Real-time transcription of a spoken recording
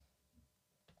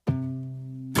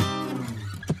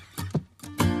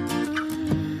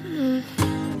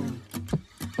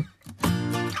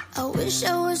wish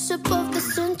I was above the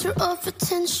center of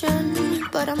attention,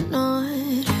 but I'm not.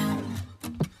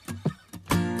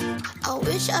 I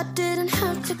wish I didn't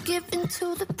have to give in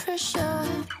to the pressure.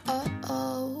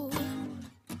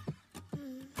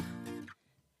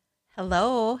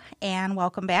 Hello, and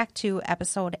welcome back to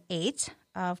episode 8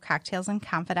 of Cocktails and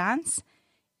Confidants.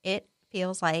 It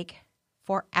feels like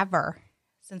forever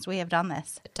since we have done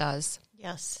this. It does.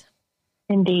 Yes.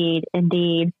 Indeed.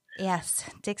 Yes,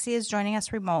 Dixie is joining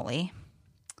us remotely.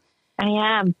 I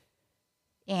am.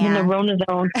 And in the Rona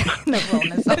zone.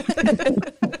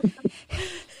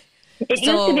 It used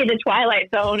to be the Twilight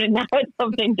Zone, and now it's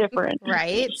something different.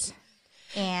 Right.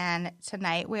 And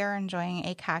tonight we are enjoying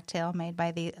a cocktail made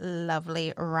by the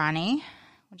lovely Ronnie.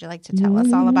 Would you like to tell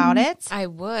us all about it? I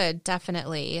would,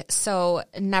 definitely. So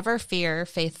never fear,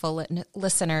 faithful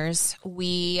listeners.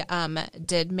 We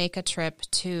did make a trip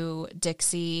to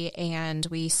Dixie, and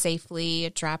we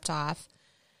safely dropped off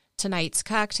tonight's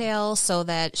cocktail so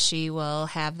that she will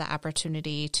have the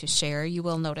opportunity to share. You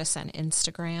will notice on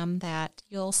Instagram that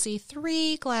you'll see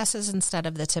 3 glasses instead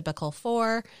of the typical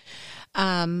 4.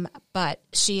 But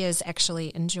she is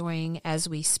actually enjoying as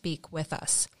we speak with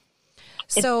us.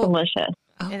 It's delicious.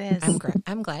 Oh, it is.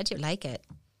 I'm glad you like it.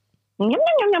 Yum,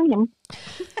 yum, yum, yum.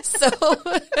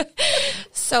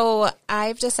 So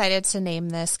I've decided to name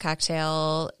this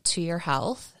cocktail To Your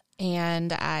Health,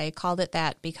 and I called it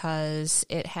that because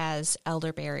it has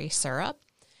elderberry syrup.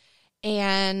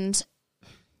 And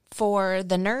for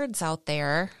the nerds out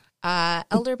there,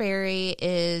 elderberry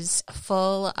is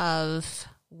full of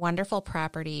wonderful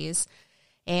properties.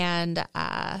 And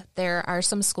there are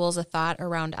some schools of thought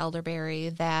around elderberry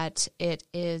that it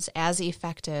is as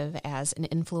effective as an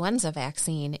influenza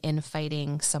vaccine in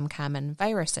fighting some common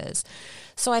viruses.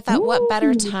 So I thought, what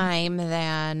better time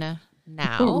than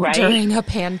now during a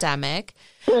pandemic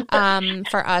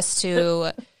for us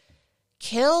to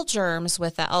kill germs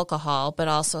with the alcohol, but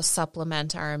also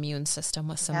supplement our immune system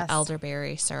with some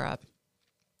elderberry syrup.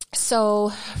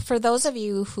 So, for those of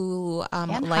you who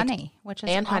and like honey, which is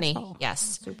and also honey,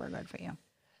 yes, super good for you.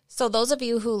 So, those of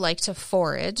you who like to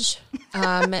forage,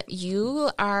 you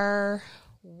are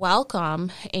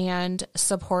welcome and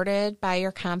supported by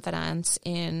your confidants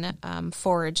in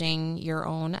foraging your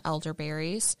own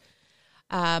elderberries.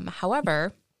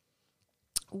 However,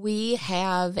 we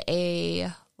have a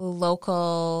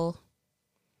local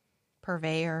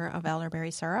purveyor of elderberry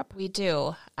syrup. We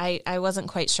do. I wasn't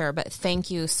quite sure, but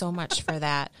thank you so much for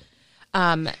that.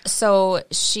 So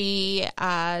she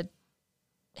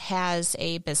has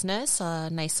a business, a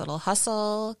nice little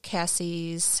hustle,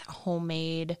 Cassie's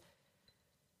Homemade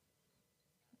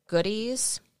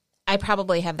Goodies. I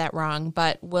probably have that wrong,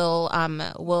 but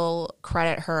we'll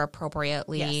credit her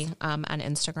appropriately on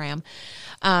Instagram.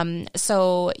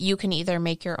 So you can either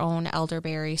make your own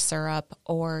elderberry syrup,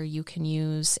 or you can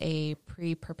use a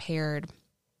pre-prepared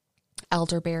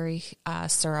elderberry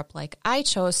syrup like I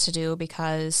chose to do,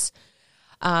 because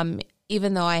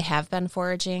even though I have been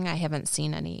foraging, I haven't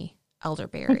seen any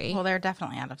elderberry. Well, they're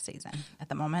definitely out of season at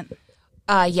the moment.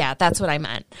 Yeah, that's what I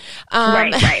meant.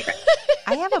 Right.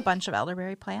 I have a bunch of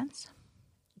elderberry plants.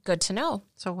 Good to know.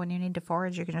 So when you need to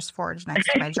forage, you can just forage next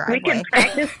to my driveway. We can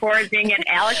practice foraging in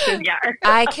Alex's yard.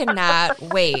 I cannot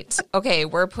wait. Okay,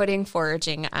 we're putting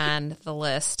foraging on the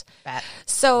list. Bet.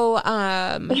 So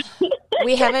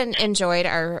we haven't enjoyed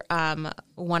our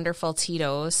wonderful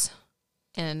Tito's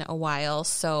in a while,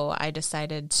 so I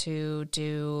decided to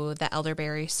do the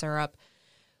elderberry syrup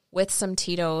with some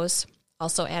Tito's.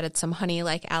 Also added some honey,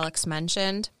 like Alex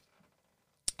mentioned,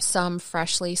 some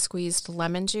freshly squeezed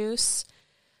lemon juice,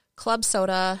 club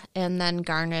soda, and then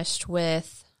garnished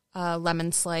with a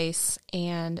lemon slice.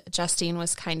 And Justine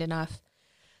was kind enough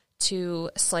to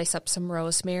slice up some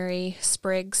rosemary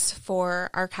sprigs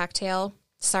for our cocktail.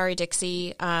 Sorry,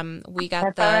 Dixie. We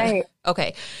got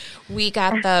we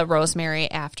got the rosemary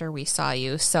after we saw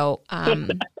you. So,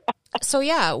 so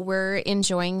yeah, we're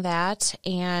enjoying that,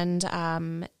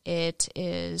 and it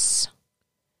is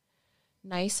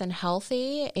nice and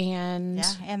healthy, and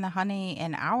and the honey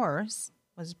in ours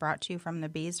was brought to you from the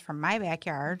bees from my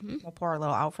backyard. Mm-hmm. We'll pour a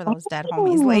little out for those dead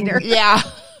homies later. Yeah,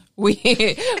 we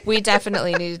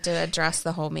definitely need to address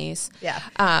the homies. Yeah,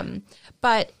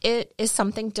 but it is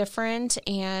something different,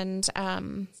 and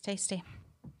it's tasty.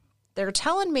 They're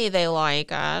telling me they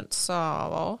like it,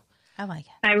 so I like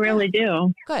it. I really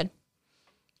do. Good.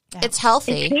 Yeah. It's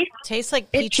healthy. It tastes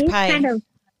like peach pie.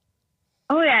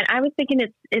 Oh yeah, I was thinking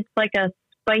it's like a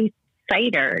spiced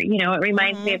cider. You know, it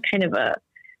reminds me of kind of a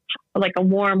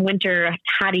warm winter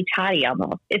hottie toddy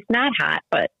almost. It's not hot,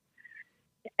 but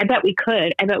I bet we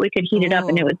could. I bet we could heat it up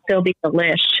and it would still be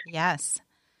delish. Yes.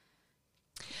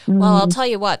 Well, I'll tell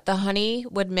you what, the honey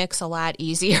would mix a lot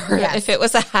easier if it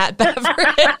was a hot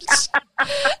beverage.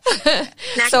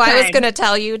 So I was going to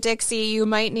tell you, Dixie, you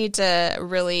might need to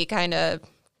really kind of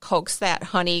coax that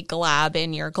honey glob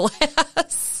in your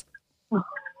glass.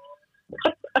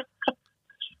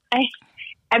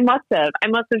 I must have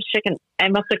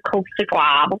coaxed the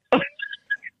glob.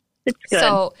 It's good.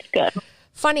 So, it's good.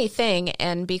 Funny thing,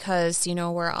 and because, you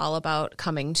know, we're all about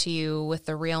coming to you with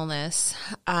the realness,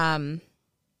 a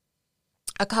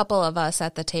couple of us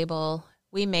at the table,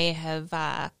 we may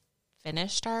have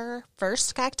finished our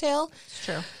first cocktail. It's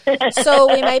true.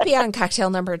 So we might be on cocktail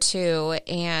number 2.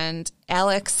 And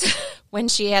Alex, when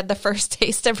she had the first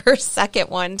taste of her second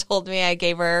one, told me I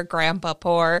gave her a grandpa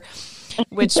pour,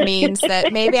 which means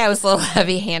that maybe I was a little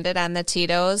heavy-handed on the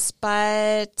Tito's,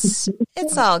 but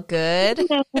it's all good.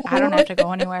 I don't have to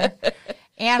go anywhere.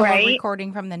 And Right? we're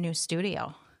recording from the new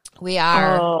studio We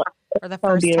are. Oh, for the So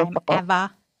first beautiful. time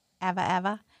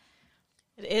ever.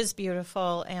 It is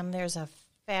beautiful, and there's a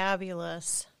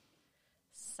fabulous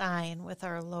sign with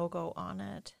our logo on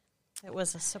it. It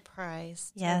was a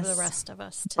surprise Yes. to the rest of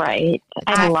us today. right.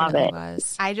 I love Definitely it.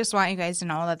 was. I just want you guys to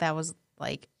know that was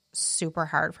like super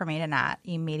hard for me to not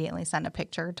immediately send a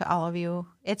picture to all of you.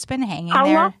 It's been hanging How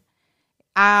there. long?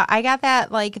 I got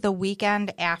that like the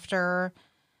weekend after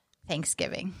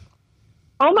Thanksgiving.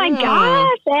 Oh my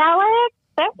gosh, Alex.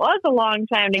 That was a long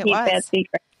time to It keep was. that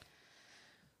secret.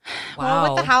 Well,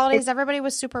 with the Wow. holidays, everybody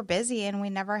was super busy, and we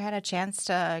never had a chance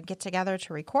to get together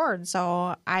to record.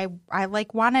 So I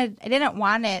didn't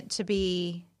want it to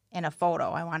be in a photo.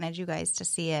 I wanted you guys to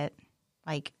see it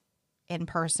like in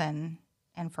person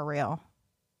and for real.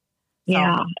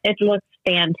 Yeah, it looks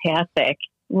fantastic.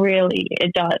 Really,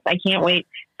 it does. I can't wait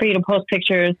for you to post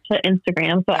pictures to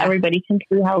Instagram so everybody can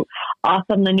see how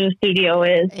awesome the new studio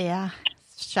is. Yeah.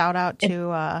 Shout out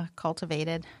to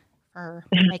Cultivated for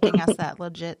making us that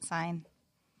legit sign.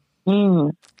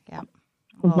 Mm, Yep.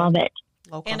 love it.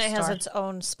 Local And it has store. its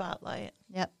own spotlight.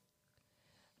 Yep.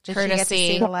 Did you get to Courtesy.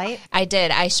 see the light? I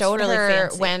did. I showed really her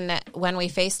fancy. when we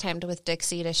FaceTimed with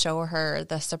Dixie to show her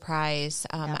the surprise.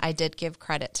 I did give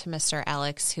credit to Mr.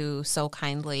 Alex, who so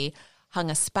kindly hung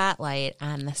a spotlight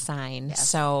on the sign.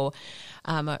 So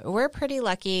we're pretty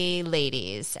lucky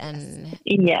ladies, and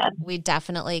Yes. we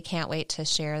definitely can't wait to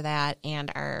share that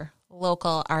and our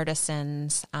local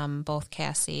artisans, both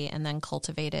Cassie and then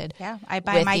Cultivated. Yeah. I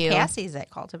buy with my you. Cassies at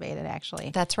Cultivated,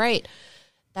 actually. That's right.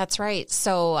 That's right.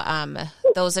 So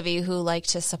those of you who like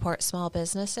to support small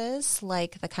businesses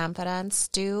like the Confidants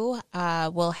do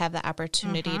will have the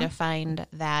opportunity to find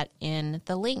that in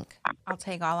the link. I'll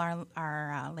take all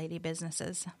our lady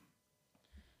businesses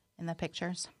in the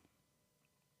pictures.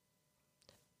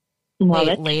 Love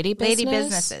Wait, it. lady business? Lady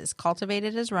businesses.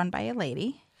 Cultivated is run by a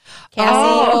lady. Cassie.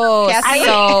 Oh, Cassie.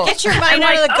 so Get your mind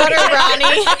out of the gutter,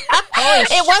 Ronnie.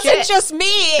 it wasn't just me.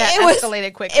 That It was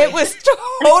escalated quickly. It was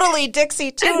totally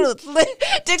Dixie too.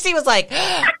 Dixie was like,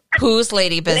 "Whose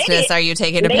lady business are you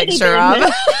taking a lady picture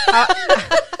business. of?"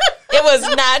 It was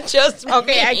not just me.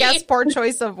 Okay, I guess poor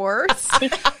choice of words.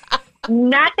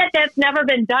 Not that that's never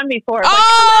been done before. But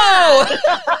Oh,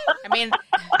 I mean,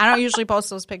 I don't usually post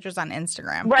those pictures on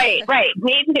Instagram. right.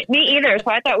 Me either.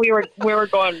 So I thought we were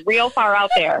going real far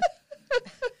out there.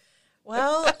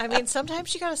 Well, I mean,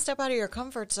 sometimes you got to step out of your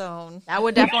comfort zone. That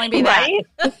would definitely be that.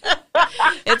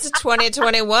 Right? it's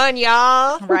 2021,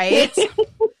 y'all. Right?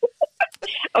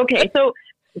 Okay, so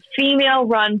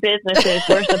female-run businesses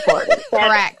were supported.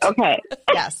 Correct. Okay.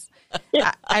 Yes.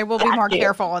 I will be more you.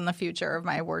 careful in the future of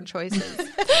my word choices.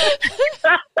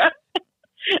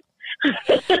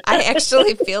 I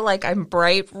actually feel like I'm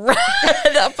bright red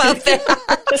about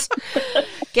that.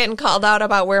 Getting called out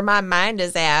about where my mind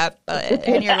is at. But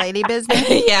In your lady business,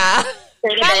 yeah.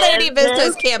 My lady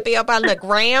business can't be up on the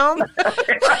gram.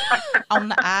 on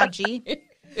the IG.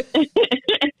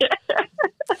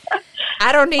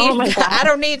 I don't need Oh my God. I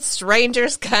don't need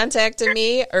strangers contacting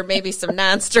me, or maybe some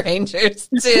non-strangers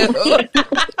too.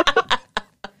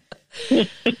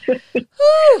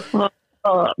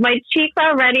 Oh, my cheeks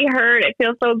already hurt. It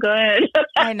feels so good.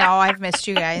 I know. I've missed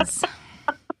you guys.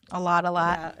 A lot.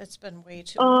 Yeah, it's been way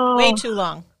Oh. too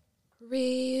long.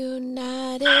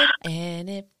 Reunited and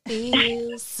it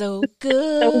feels so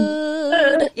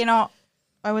good. You know,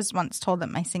 I was once told that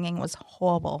my singing was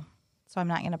horrible, so I'm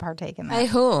not going to partake in that. By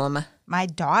whom? My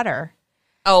daughter.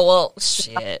 Oh, well,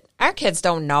 shit. Our kids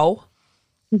don't know.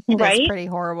 It is Right? pretty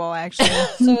horrible, actually.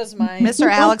 So is mine.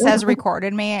 Mr. Alex has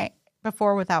recorded me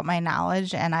before without my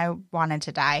knowledge, and I wanted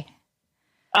to die.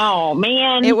 Oh,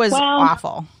 man. It was Well,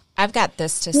 awful. I've got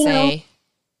this to say.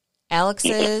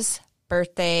 Alex's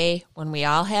birthday when we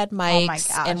all had mics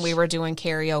gosh. and we were doing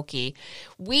karaoke.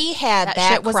 We had That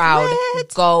that shit was crowd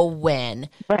lit. go win.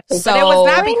 Right. So But it was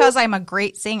not because I'm a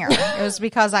great singer. It was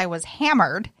because I was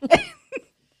hammered.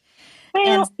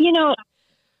 Well,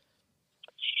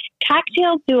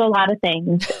 cocktails do a lot of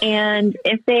things. And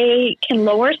if they can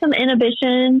lower some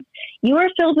inhibitions, you are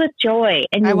filled with joy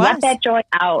and I you was. let that joy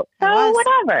out. So I was.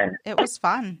 whatever. It was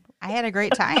fun. I had a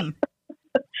great time.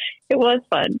 It was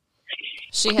fun.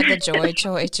 she had the joy,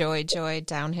 joy, joy, joy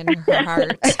down in her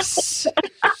heart.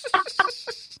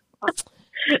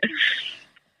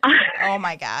 Oh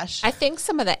my gosh. I think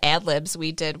some of the ad libs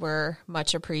we did were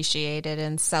much appreciated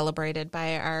and celebrated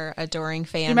by our adoring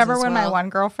fans. You remember as when my well. one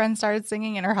girlfriend started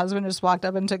singing and her husband just walked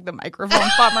up and took the microphone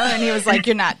from her and he was like,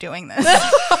 "You're not doing this."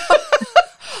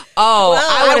 Oh,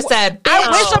 I would have said, I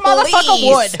wish a motherfucker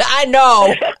please. would. I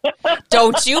know.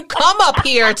 Don't you come up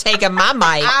here taking my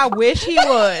mic. I wish he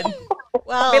would.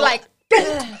 Well, Be like,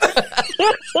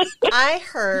 I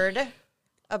heard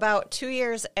about 2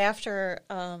 years after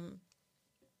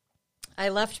I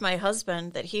left my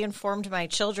husband that he informed my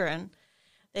children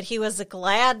that he was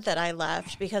glad that I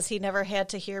left because he never had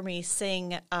to hear me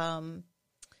sing a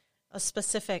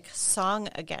specific song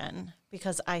again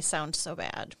because I sound so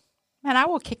bad. man, I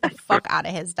will kick the fuck out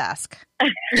of his desk.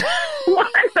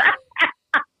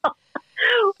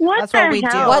 What That's what the we do.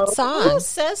 hell? What Who song?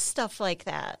 says stuff like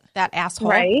that? That asshole.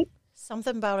 Right?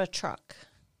 Something about a truck.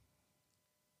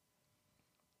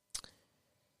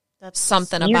 That's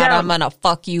Something You about don't- I'm going to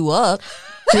fuck you up.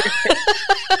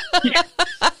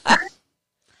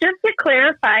 Just to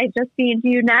clarify, Justine, do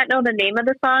you not know the name of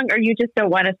the song or you just don't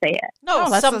want to say it? No, Oh,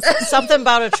 that's something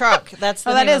about a truck. That's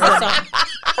the Oh, that name is of the it. song.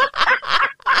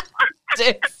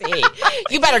 Dixie.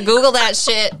 You better Google that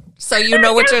shit so you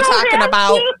know what you're talking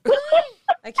about.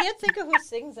 I can't think of who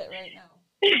sings it right now.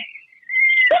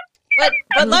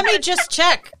 But let me just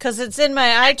check because it's in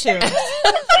my iTunes.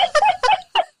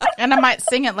 And I might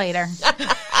sing it later.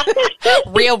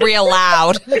 Real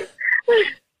loud.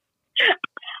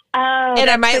 And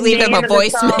I might that's the leave him name a of the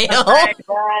song. voicemail.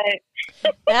 Right.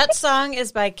 That song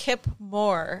is by Kip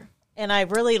Moore, and I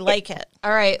really like it.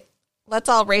 All right. Let's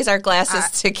all raise our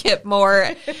glasses to Kip Moore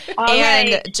All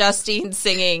and right. Justine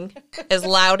singing as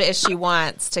loud as she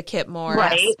wants to Kip Moore.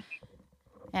 Right.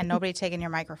 And nobody taking your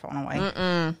microphone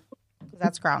away.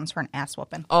 That's grounds for an ass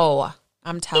whooping. Oh,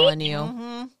 I'm telling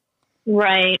you.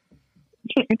 Right.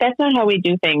 That's not how we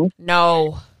do things.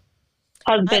 No.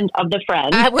 Husband of the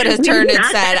friend. I would have turned and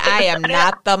said, I am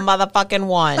not the motherfucking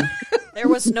one. There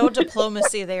was no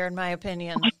diplomacy there, in my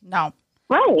opinion. No.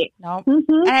 Right. No. Mhm.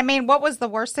 And I mean, what was the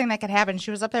worst thing that could happen?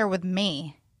 She was up there with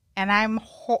me, and I'm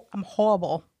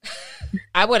horrible.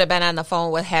 I would have been on the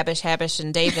phone with Habish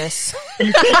and Davis.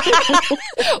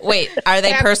 Wait, are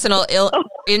they personal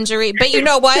injury? But you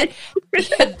know what?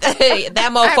 That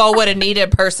mofo would have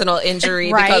needed personal injury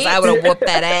because Right? I would have whooped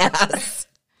that ass.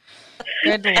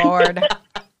 Good Lord.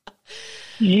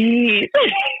 Jeez.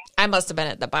 I must have been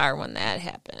at the bar when that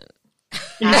happened.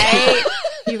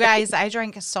 You guys, I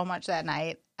drank so much that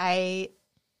night. I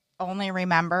only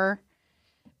remember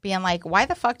being like, why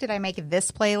the fuck did I make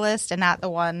this playlist and not the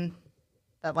one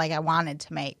that like I wanted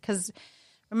to make? Because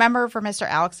remember for Mr.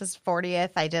 Alex's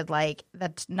 40th, I did like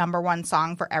the number one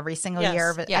song for every single Yes, year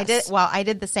of it. yes. I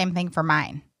did the same thing for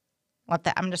mine.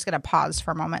 I'm just going to pause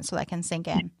for a moment so that can sink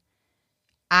in.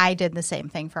 I did the same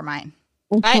thing for mine.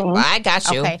 I got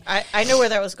you. Okay. I knew where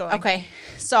that was going. Okay.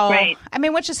 So, Right. I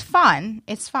mean, which is fun.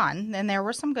 It's fun. And there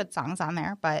were some good songs on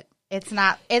there, but it's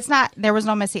not, there was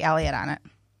no Missy Elliott on it.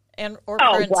 Or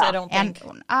Oh, Prince, wow. I don't And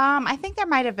think. I think there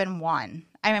might have been one.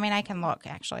 I mean, I can look,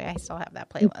 actually. I still have that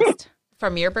playlist.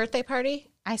 From your birthday party?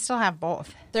 I still have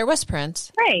both. There was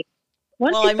Prince. Right.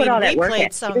 Once Well, you I put mean, all that we work played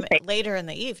in, some you just later in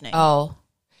the evening. Oh.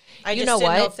 I you just know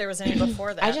didn't know what? if there was any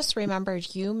before that. I just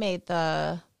remembered you made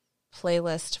the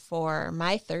playlist for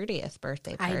my 30th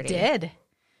birthday party.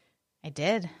 I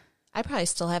did. I probably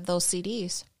still have those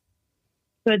CDs.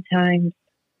 good times.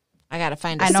 I got to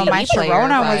find a I know CD my player.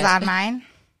 Sharona was but on mine.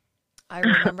 I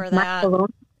remember that.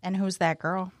 And who's that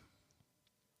girl?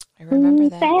 I remember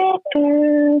that. That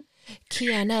girl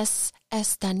 ¿Quién es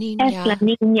esta es niña? la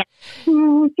niña.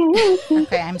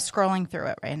 Okay, I'm scrolling through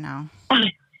it right now.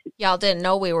 Y'all didn't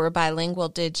know we were bilingual,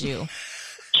 did you?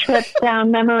 Trip down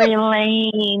memory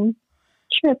lane.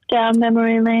 Trip down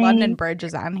memory lane. London Bridge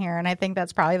is on here, and I think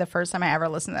that's probably the first time I ever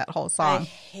listened to that whole I song.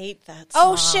 hate that song.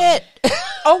 Oh, shit.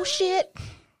 Oh, shit.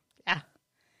 Yeah.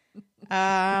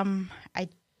 I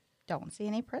don't see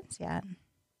any Prince yet.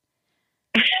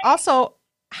 Also,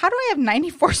 how do I have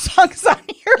 94 songs on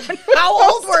here?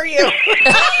 How old were you?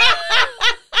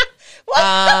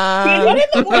 morning.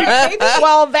 in the morning. Maybe,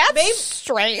 Well, that's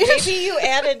strange. maybe you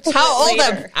added to How it old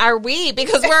later. are we?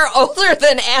 Because we're older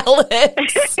than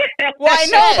Alex. Well, I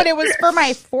know, Shit. but it was for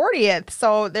my 40th,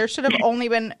 so there should have only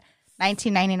been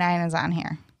 1999 is on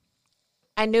here.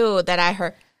 I knew that I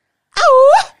heard.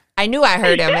 Oh, I knew I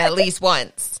heard him at least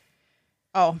once.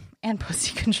 Oh, and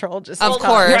Pussy Control just Of comes.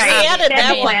 course. We added That's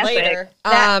that one classic. later.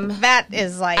 That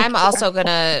is like I'm also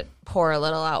gonna pour a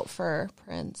little out for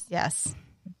Prince. yes.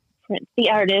 The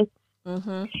artist.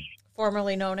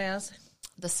 Formerly known as.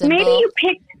 The symbol. Maybe you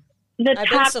picked the I've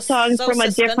been top so songs from a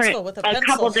suspenseful with a pencil.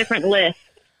 couple different lists.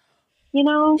 You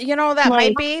know, You know, that Like-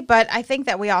 might be, but I think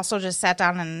that we also just sat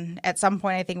down and at some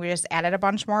point I think we just added a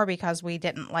bunch more because we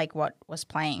didn't like what was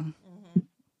playing.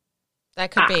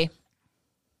 That could be.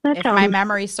 that If sounds my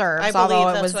memory serves, I believe although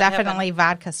it that's was what definitely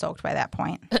vodka soaked by that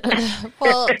point.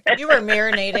 Well, You were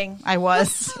marinating. I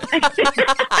was.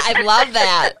 I love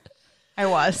that. I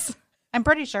was. I'm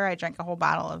pretty sure I drank a whole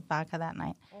bottle of vodka that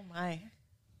night. Oh my.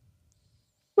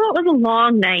 well, it was a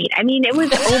long night. I mean, it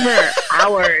was over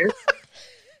hours.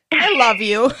 I love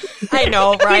you. I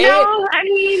know, right? You know, I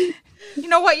mean, You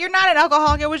know what? You're not an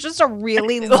alcoholic. It was just a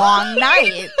really long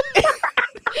night.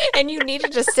 And you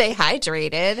needed to stay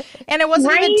hydrated And it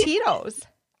wasn't even Right? Tito's.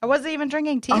 I wasn't even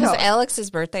drinking Tito's. because Alex's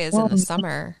birthday is in the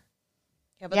summer.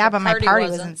 Yeah, the but my party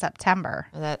was wasn't. in September.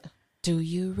 That. Do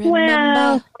you remember?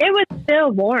 well, it was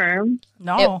still warm.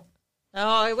 No.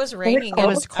 No, it was raining. It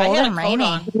was cold I had and a coat rainy.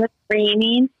 on. It was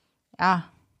raining. Yeah.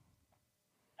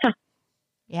 Huh.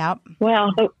 Yep.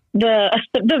 Well,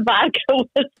 the vodka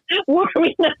was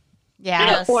warming Yeah.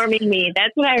 Yes. warming me.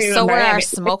 That's what I remember. So were our having.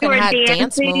 smoking We were hot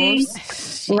dance dancing,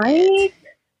 moves. right?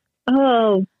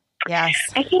 Oh, Yes.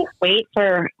 I can't wait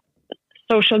for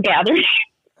social gatherings.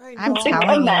 I I'm know.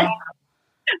 telling you.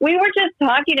 We were just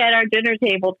talking at our dinner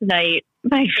table tonight,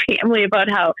 my family, about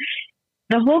how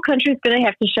the whole country's going to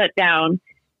have to shut down,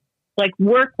 like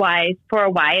work-wise, for a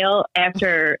while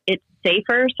after it's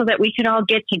safer, so that we can all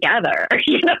get together.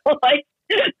 You know, like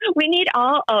we need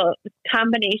all a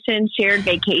combination shared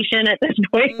vacation at this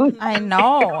point. I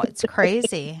know. It's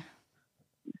crazy.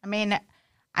 I mean,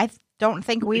 I don't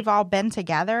think we've all been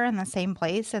together in the same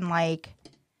place in like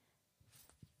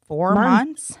 4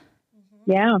 months.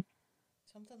 Yeah.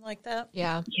 Something like that.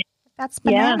 Yeah. That's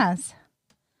Yeah. bananas.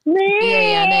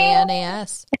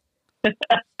 BANANAS.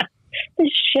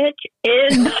 This shit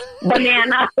is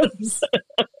bananas.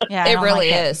 Yeah. I It don't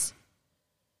really like is.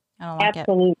 I don't like it.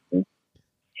 Absolutely.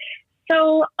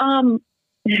 So, I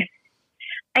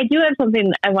do have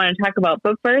something I want to talk about,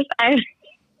 but first,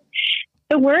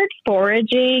 the word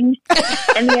foraging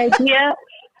and the idea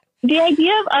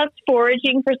of us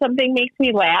foraging for something makes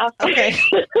me laugh. Okay.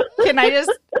 Can I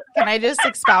just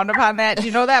expound upon that? Do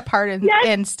you know that part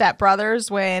in Step Brothers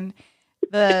when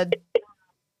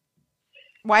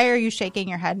why are you shaking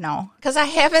your head no? Because I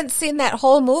haven't seen that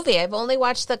whole movie. I've only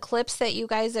watched the clips that you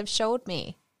guys have showed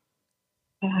me.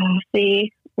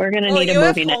 See, we're gonna Well, need a you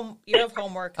have movie now. you have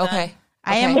homework. then. Okay.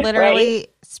 I am Okay. literally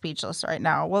speechless right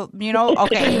now. Well, you know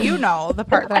the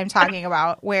part that I'm talking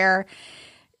about where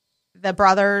the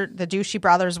douchey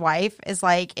brother's wife is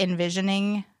like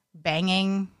envisioning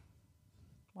banging.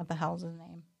 What the hell's his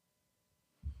name?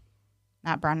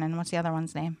 Not Brennan. What's the other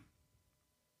one's name?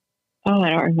 Oh, I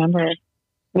don't remember.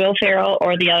 Will Ferrell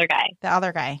or the other guy? The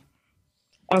other guy.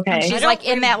 Okay. She's don't like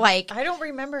in that like I don't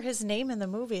remember his name in the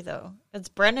movie though. It's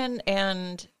Brennan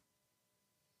and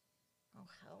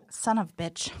son of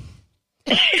bitch.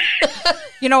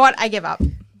 You know what? I give up. no,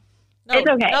 It's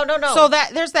okay. No. So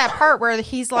that there's that part where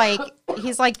he's like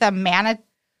the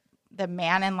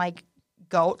man and like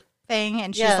goat thing,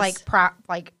 and she's Yes.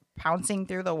 like pouncing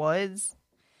through the woods.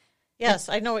 Yes,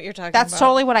 I know what you're talking That's about.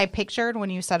 totally what I pictured when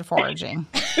you said foraging.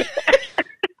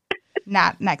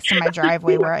 Not next to my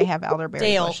driveway where I have elderberry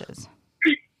Dale. bushes.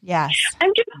 Yes.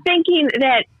 I'm just thinking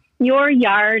that your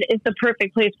yard is the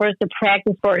perfect place for us to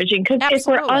practice foraging, because if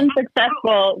we're Absolutely.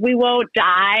 unsuccessful, we won't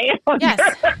die.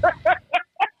 Yes.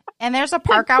 And there's a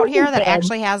park out here that Good.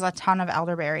 actually has a ton of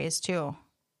elderberries too.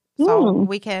 So Ooh.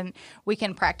 we can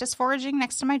practice foraging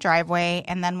next to my driveway,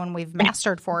 and then when we've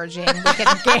mastered foraging, we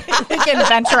can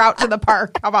venture out to the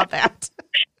park. How about that?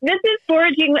 This is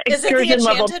foraging Is it the excursion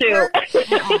level enchanted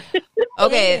 2. park?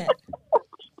 Okay.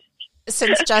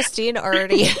 Since Justine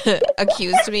already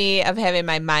accused me of having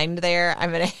my mind there,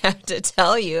 I'm going to have to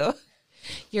tell you,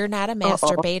 you're not a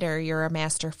masturbator, you're a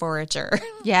master forager.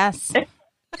 Yes.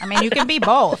 I mean, you can be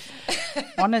both.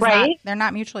 One is not, Right? they're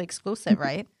not mutually exclusive,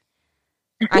 right?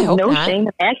 I hope no not. shame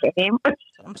in that game. That's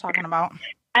what I'm talking about.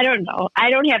 I don't know. I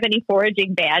don't have any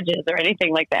foraging badges or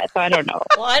anything like that, so I don't know.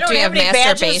 Well, I don't Do you have have any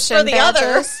badges for masturbation the badges?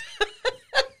 others.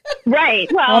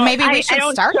 Right. Well, Well, maybe we I should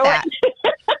don't start show that. it.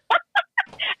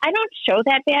 I don't show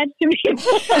that bad to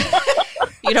people.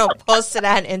 You don't post it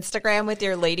on Instagram with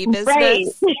your lady business? Right.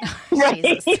 Right.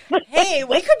 Jesus. Hey,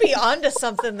 we could be on to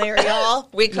something there, y'all.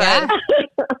 We could. Yeah.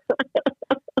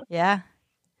 Yeah.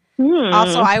 Hmm.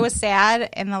 Also, I was sad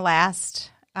in the last.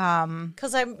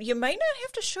 Because you might not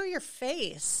have to show your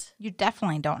face. You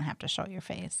definitely don't have to show your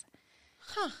face.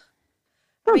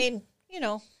 I mean, you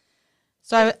know,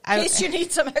 So in I case you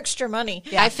need some extra money.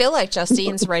 Yeah. I feel like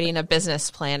Justine's writing a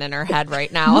business plan in her head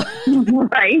right now.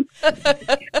 Right.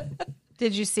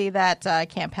 did you see that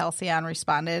Camp Halcyon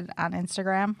responded on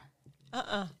Instagram?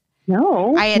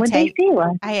 No. I had What'd they say?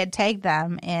 I had tagged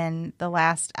them in the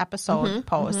last episode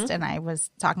post, and I was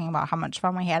talking about how much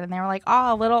fun we had, and they were like,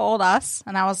 "Oh, little old us,"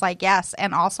 and I was like, "Yes."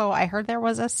 And also, I heard there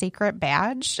was a secret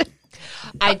badge.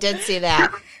 I did see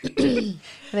that. They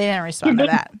didn't respond to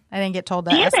that. I didn't get told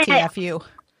the Damn it. STFU.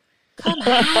 Come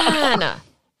on.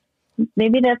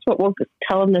 Maybe that's what we'll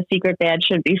tell them the secret badge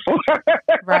should be for.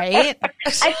 Right?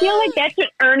 I feel like that should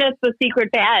earn us the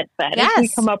secret badge then. If we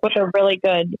Yes. come up with a really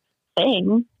good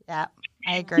thing. Yeah,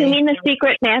 I You agree. mean the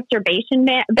secret masturbation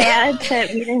badge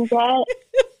that we didn't get?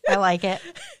 I like it.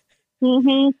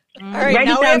 Mm-hmm. All right, Write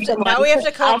now it we, down, have to, someone. now we have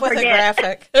to come I'll up with a forget.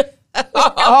 graphic.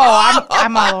 Oh,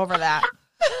 I'm all over that.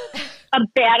 A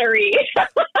battery.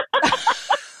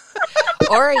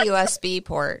 Or a USB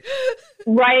port.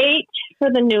 Right? For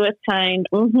the newest kind.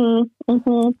 Mm-hmm.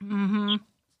 Mm-hmm. Mm-hmm.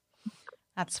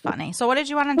 That's funny. So, what did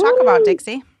you want to talk about,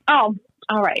 Dixie? Oh,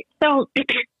 all right. So,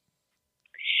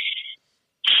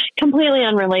 completely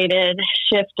unrelated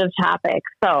shift of topic.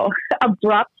 So,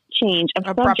 abrupt change of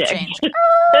Abrupt subject. change.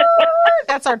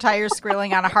 That's our tires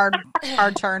squealing on a hard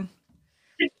turn.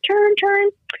 Turn.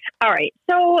 All right.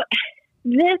 So,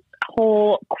 this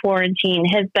whole quarantine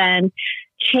has been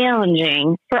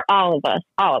challenging for all of us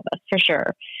for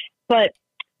sure. But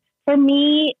for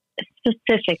me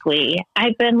specifically,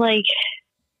 I've been like,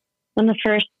 when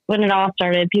it all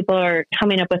started, people are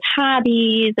coming up with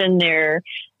hobbies and they're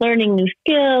learning new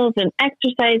skills and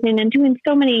exercising and doing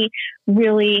so many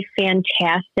really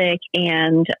fantastic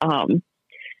and,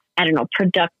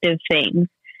 productive things.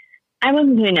 I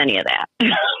wasn't doing any of that.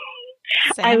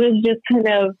 Same. I was just kind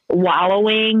of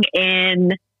wallowing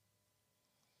in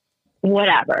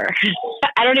whatever.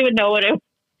 I don't even know what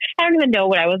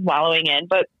I was wallowing in,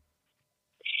 but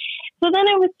so then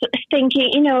I was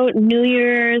thinking, New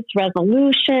Year's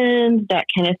resolutions, that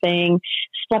kind of thing,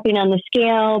 stepping on the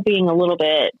scale, being not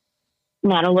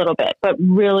a little bit, but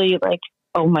really like,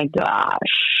 oh my gosh,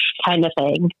 kind of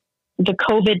thing. The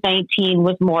COVID-19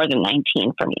 was more than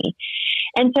 19 for me.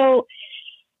 And so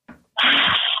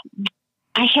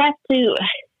I have to,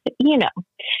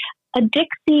 a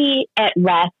Dixie at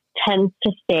rest tends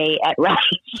to stay at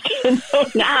rest. And so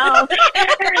now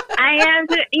I have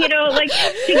to,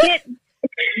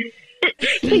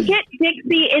 to get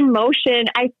Dixie in motion.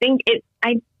 I think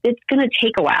it's going to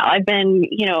take a while. I've been,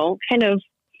 kind of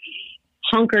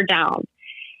hunkered down.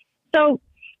 So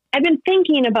I've been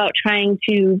thinking about trying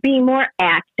to be more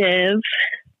active,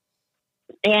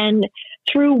 and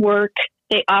through work,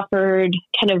 they offered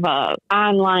kind of a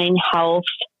online health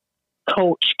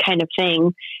coach kind of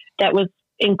thing that was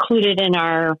included in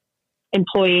our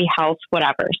employee health,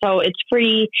 whatever. So it's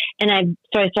free. And I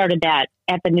started that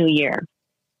at the new year.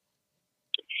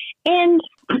 And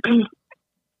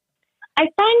I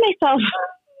find myself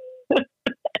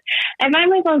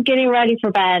getting ready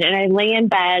for bed, and I lay in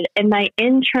bed and my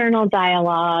internal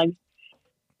dialogue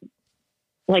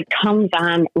comes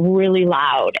on really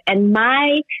loud, and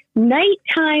my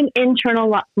nighttime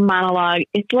internal monologue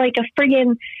is like a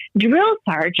friggin' drill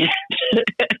sergeant.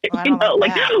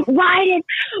 Why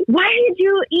did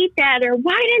you eat that, or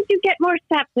why didn't you get more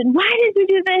steps, and why did you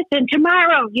do this, and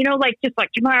tomorrow, just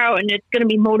like tomorrow, and it's going to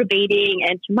be motivating,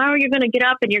 and tomorrow you're going to get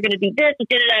up and you're going to do this,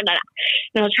 and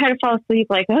I'll try to fall asleep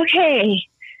like, okay,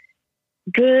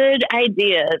 good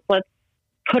ideas, let's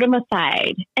put them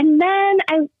aside. And then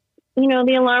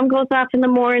the alarm goes off in the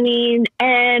morning,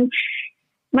 and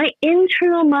my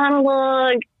internal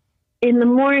monologue in the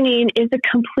morning is a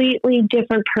completely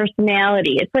different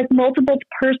personality. It's like multiple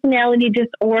personality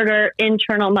disorder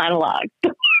internal monologue.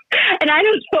 And I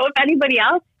don't know if anybody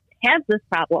else has this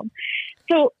problem.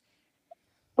 So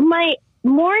my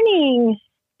morning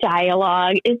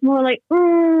dialogue is more like,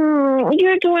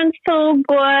 you're doing so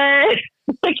good.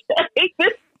 like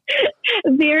this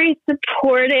very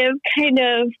supportive kind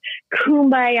of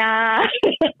kumbaya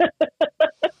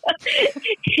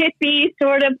hippie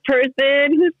sort of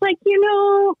person who's like,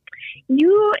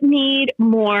 you need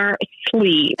more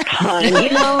sleep, hon.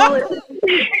 You know,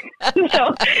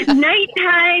 so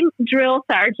nighttime drill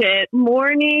sergeant,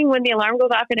 morning when the alarm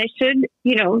goes off, and I should,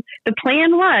 you know, the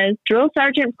plan was drill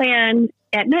sergeant plan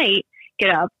at night,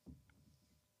 get up,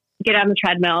 get on the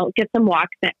treadmill, get some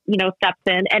walks, you know, steps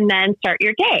in, and then start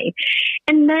your day.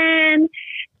 And then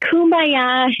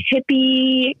kumbaya,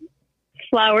 hippie,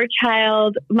 flower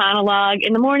child monologue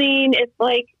in the morning. It's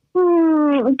like,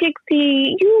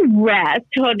 Dixie, you rest,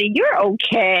 honey. You're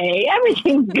okay.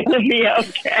 Everything's going to be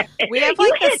okay. We have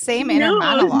like the same inner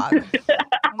monologue. I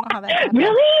don't know how that happened.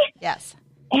 Really? Yes.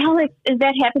 Alex, is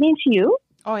that happening to you?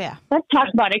 Oh, yeah. Let's talk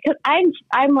about it, because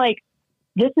I'm like,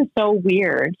 this is so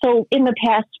weird. So in the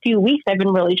past few weeks, I've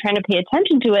been really trying to pay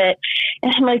attention to it.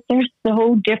 And I'm like, they're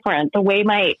so different. The way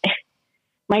my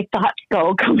thoughts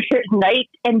go compared night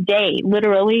and day,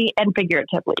 literally and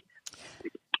figuratively.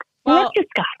 Well, let's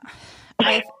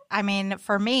discuss. I mean,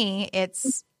 for me,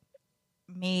 it's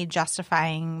me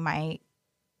justifying my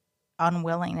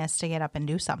unwillingness to get up and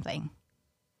do something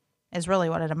is really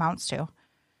what it amounts to.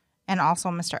 And also,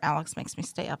 Mr. Alex makes me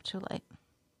stay up too late.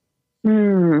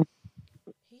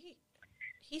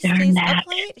 He stays up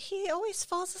late. He always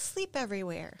falls asleep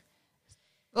everywhere.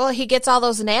 Well, he gets all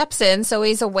those naps in, so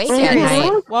he's awake at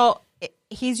night. Well,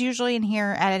 he's usually in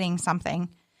here editing something,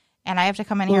 and I have to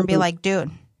come in here and be like,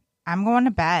 dude, I'm going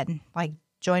to bed. Like,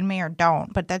 join me or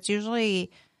don't. But that's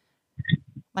usually,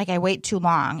 like, I wait too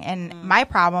long. And my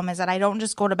problem is that I don't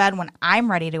just go to bed when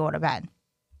I'm ready to go to bed.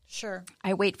 Sure.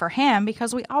 I wait for him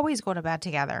because we always go to bed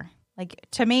together. Like,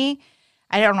 to me,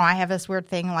 I don't know. I have this weird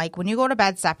thing. Like, when you go to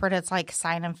bed separate, it's like a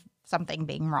sign of something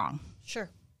being wrong. Sure.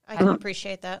 I can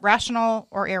appreciate that. Rational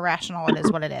or irrational, it is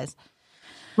what it is.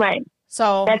 Right.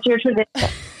 So that's your tradition.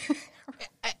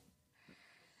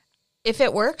 If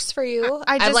it works for you,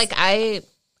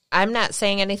 I'm not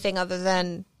saying anything other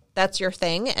than that's your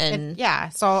thing. And yeah.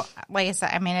 So like I said,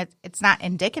 I mean, it's not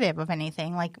indicative of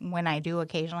anything. Like when I do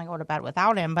occasionally go to bed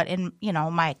without him, but in, you know,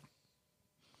 my,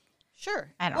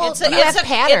 sure. I don't know. It's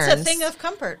patterns. It's a thing of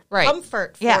comfort. Right.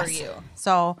 Comfort for you.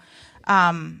 So,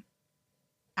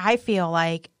 I feel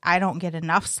like I don't get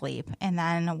enough sleep. And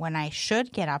then when I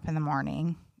should get up in the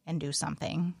morning and do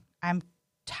something, I'm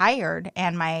tired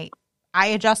and I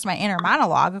adjust my inner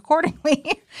monologue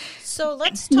accordingly. So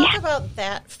let's talk about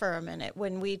that for a minute.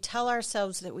 When we tell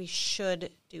ourselves that we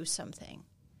should do something,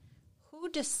 who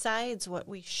decides what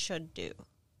we should do?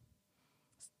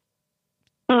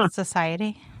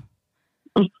 Society.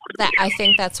 I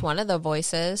think that's one of the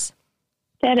voices.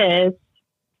 That is.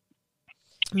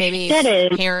 Maybe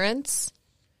parents,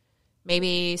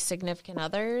 maybe significant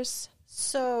others.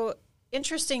 So,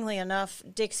 interestingly enough,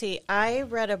 Dixie, I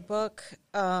read a book,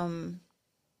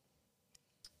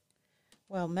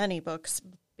 many books,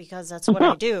 because that's what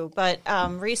I do, but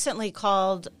recently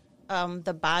called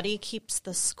The Body Keeps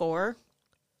the Score.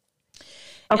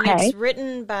 Okay. And it's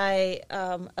written by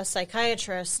a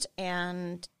psychiatrist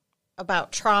and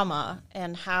about trauma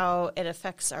and how it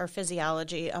affects our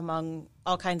physiology, among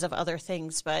all kinds of other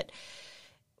things. But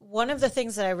one of the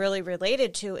things that I really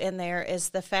related to in there is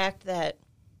the fact that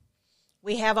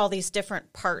we have all these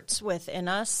different parts within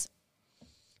us,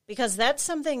 because that's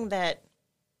something that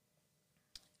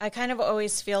I kind of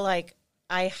always feel like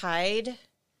I hide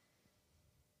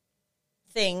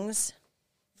things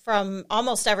from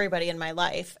almost everybody in my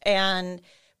life.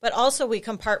 But also we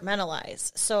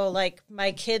compartmentalize. So like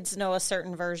my kids know a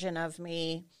certain version of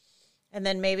me, and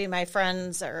then maybe my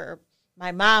friends or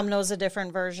my mom knows a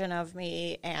different version of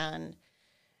me, and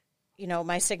you know,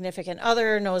 my significant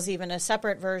other knows even a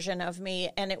separate version of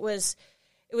me. And it was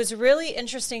really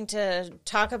interesting to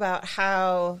talk about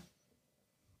how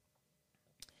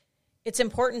it's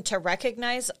important to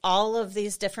recognize all of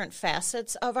these different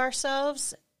facets of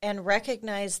ourselves and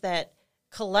recognize that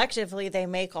collectively they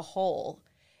make a whole,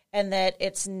 and that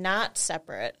it's not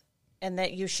separate, and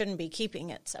that you shouldn't be keeping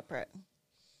it separate.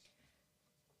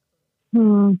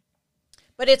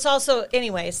 But it's also,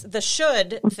 anyways, the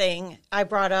should thing I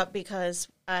brought up because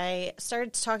I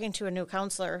started talking to a new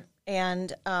counselor,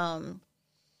 and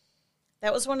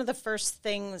that was one of the first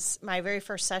things, my very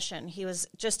first session. He was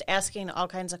just asking all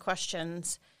kinds of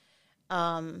questions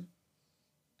about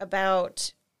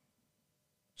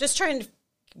just trying to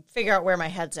figure out where my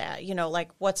head's at, you know, like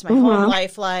what's my home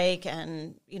life like,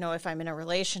 and, you know, if I'm in a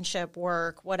relationship,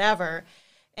 work, whatever.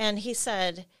 And he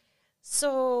said,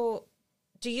 so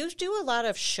do you do a lot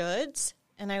of shoulds?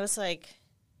 And I was like,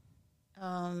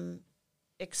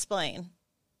 explain.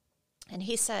 And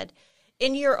he said,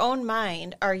 in your own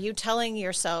mind, are you telling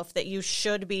yourself that you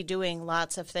should be doing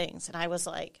lots of things? And I was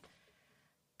like,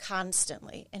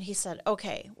 constantly. And he said,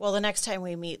 okay, well, the next time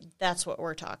we meet, that's what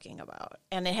we're talking about.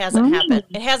 And it hasn't happened.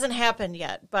 It hasn't happened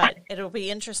yet, but it'll be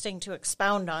interesting to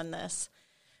expound on this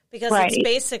because it's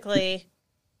basically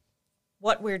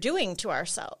what we're doing to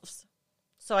ourselves.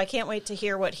 So I can't wait to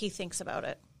hear what he thinks about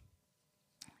it.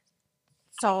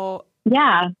 So,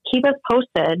 yeah, keep us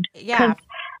posted. Yeah.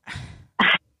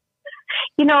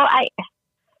 You know,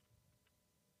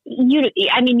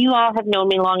 you all have known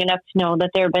me long enough to know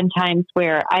that there have been times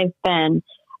where I've been,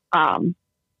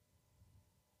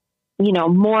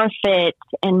 more fit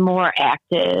and more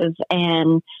active.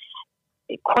 And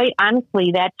quite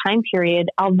honestly, that time period,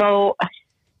 although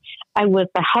I was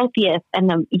the healthiest and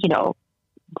the,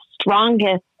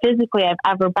 strongest physically I've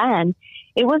ever been,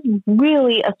 it was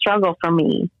really a struggle for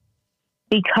me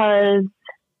because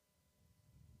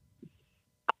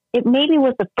it maybe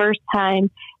was the first time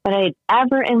that I had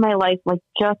ever in my life,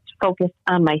 just focused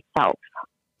on myself.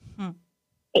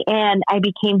 And I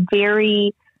became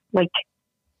very,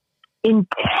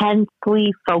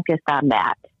 intensely focused on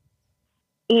that.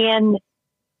 And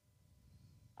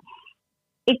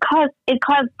it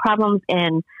caused problems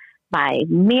in my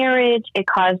marriage. It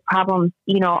caused problems,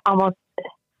 almost,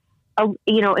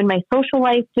 in my social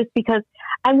life, just because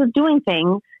I was doing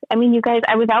things. I mean, you guys,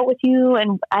 I was out with you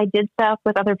and I did stuff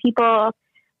with other people,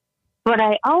 but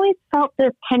I always felt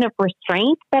this kind of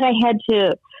restraint that I had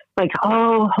to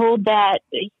hold that.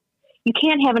 You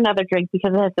can't have another drink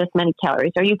because it has this many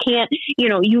calories, or you can't,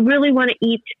 you really want to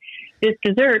eat this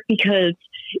dessert because,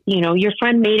 your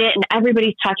friend made it and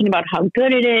everybody's talking about how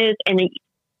good it is. And,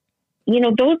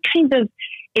 those kinds of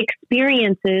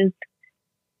experiences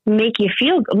make me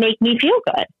feel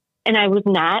good. And I was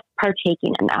not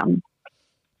partaking in them.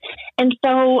 And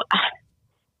so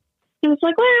it was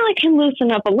like, well, I can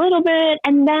loosen up a little bit.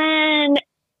 And then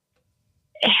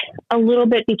a little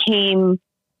bit became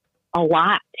a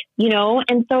lot,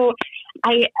 And so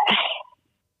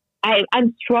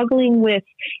I'm struggling with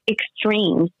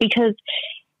extremes because,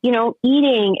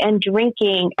 eating and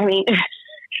drinking, I mean,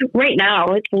 right now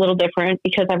it's a little different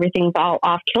because everything's all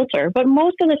off kilter, but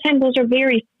most of the time those are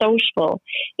very social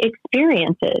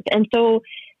experiences. And so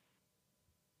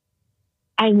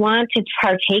I want to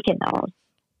partake in those,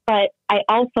 but I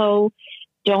also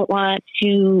don't want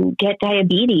to get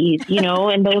diabetes,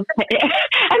 and those, but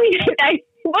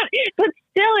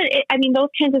still, those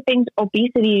kinds of things,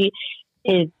 obesity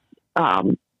is,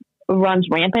 runs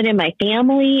rampant in my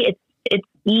family. It's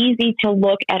easy to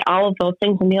look at all of those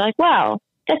things and be like, wow,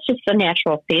 that's just the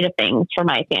natural state of things for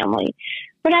my family.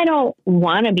 But I don't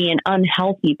want to be an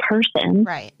unhealthy person.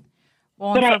 Right.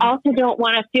 Well, but I also don't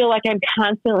want to feel like I'm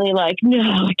constantly like, no,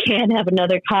 I can't have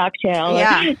another cocktail.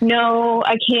 Yeah. Or, no,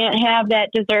 I can't have that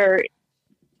dessert.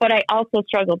 But I also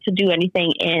struggle to do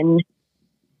anything in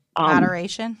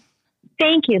moderation.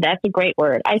 Thank you. That's a great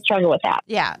word. I struggle with that.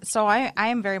 Yeah. So I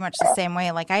am very much the same way.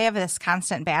 I have this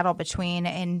constant battle between,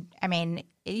 and I mean,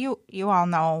 you all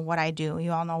know what I do.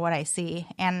 You all know what I see.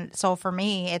 And so for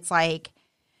me, it's like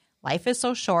life is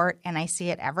so short and I see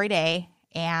it every day,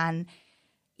 and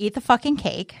eat the fucking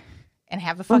cake and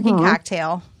have the fucking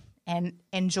cocktail and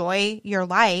enjoy your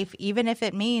life, even if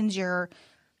it means you're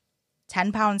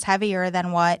 10 pounds heavier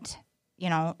than what,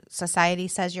 society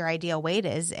says your ideal weight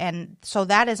is. And so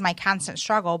that is my constant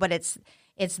struggle, but it's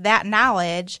that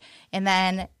knowledge. And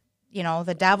then,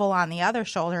 the devil on the other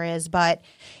shoulder is, but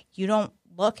you don't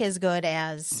look as good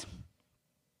as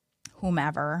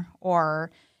whomever,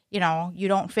 or, you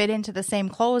don't fit into the same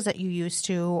clothes that you used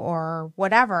to, or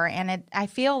whatever. And I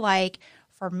feel like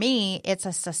for me, it's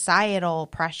a societal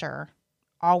pressure.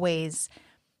 Always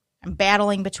I'm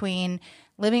battling between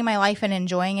living my life and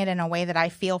enjoying it in a way that I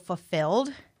feel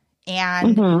fulfilled,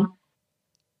 and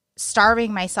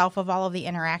starving myself of all of the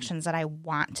interactions that I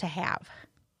want to have.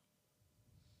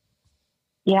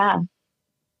 Yeah.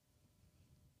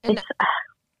 And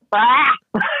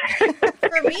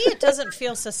for me, it doesn't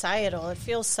feel societal. It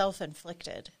feels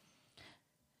self-inflicted.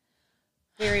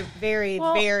 Very, very,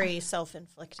 very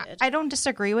self-inflicted. I don't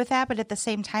disagree with that, but at the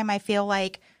same time, I feel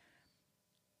like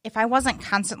if I wasn't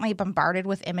constantly bombarded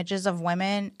with images of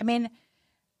women, I mean,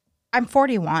 I'm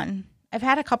 41. I've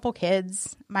had a couple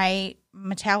kids. My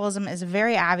metabolism is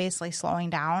very obviously slowing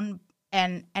down,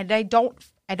 and I don't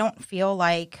feel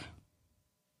like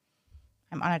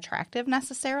I'm unattractive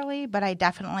necessarily, but I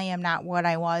definitely am not what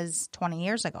I was 20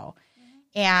 years ago.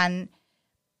 And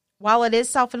while it is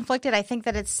self-inflicted, I think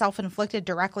that it's self-inflicted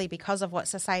directly because of what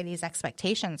society's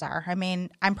expectations are. I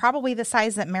mean, I'm probably the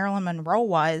size that Marilyn Monroe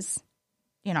was,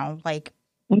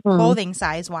 clothing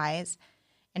size wise.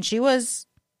 And she was,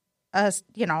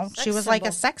 she was like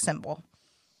a sex symbol.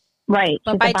 Right.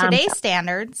 But by today's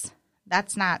standards,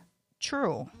 that's not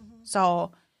true.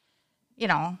 So, you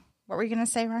know, what were you going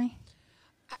to say, Ronnie?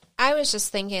 I was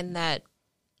just thinking that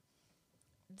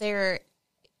there's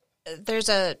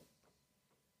a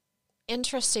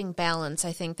interesting balance,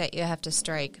 I think, that you have to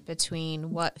strike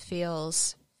between what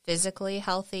feels physically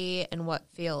healthy and what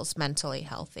feels mentally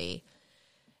healthy.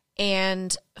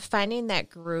 And finding that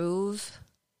groove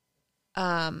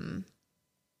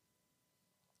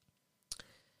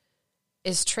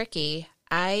is tricky.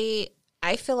 I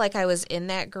feel like I was in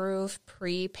that groove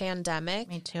pre-pandemic.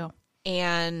 Me too.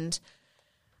 And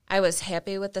I was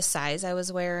happy with the size I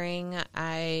was wearing.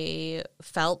 I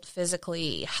felt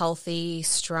physically healthy,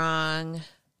 strong.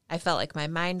 I felt like my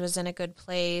mind was in a good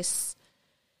place.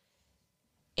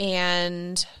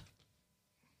 And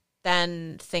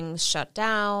then things shut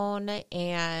down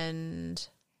and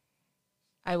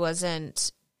I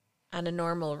wasn't on a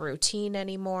normal routine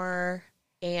anymore.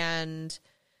 And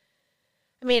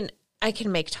I mean, I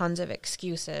can make tons of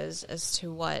excuses as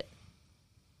to what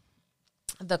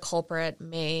the culprit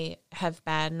may have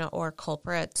been or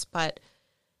culprits, but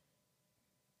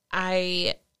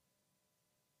I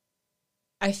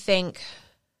think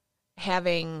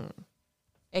having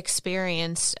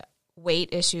experienced weight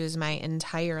issues my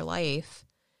entire life,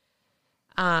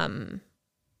 having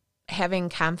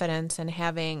confidence and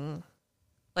having,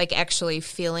 like, actually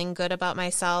feeling good about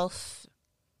myself,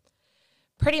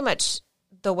 pretty much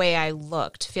the way I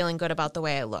looked, feeling good about the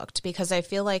way I looked, because I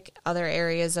feel like other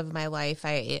areas of my life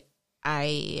I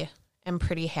am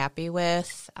pretty happy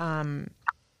with. You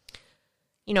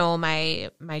know, my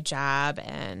job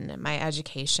and my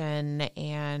education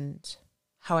and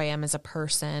how I am as a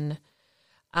person.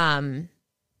 But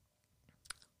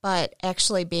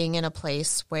actually being in a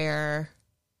place where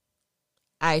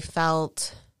I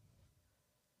felt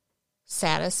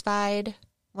satisfied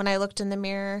when I looked in the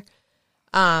mirror.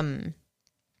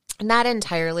 Not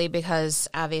entirely, because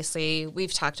obviously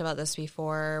we've talked about this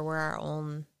before. We're our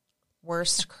own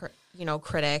worst,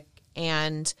 critic,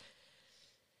 and,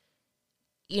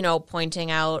 pointing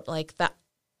out like the,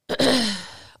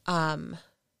 I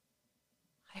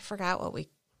forgot what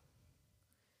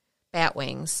bat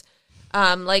wings.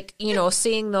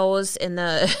 Seeing those in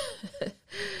the,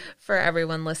 for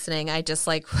everyone listening, I just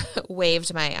like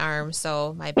waved my arm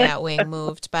so my bat wing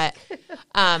moved. But,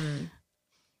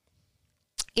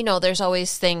 there's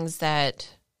always things that,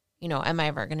 am I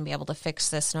ever going to be able to fix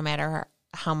this no matter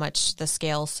how much the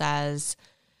scale says?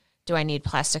 Do I need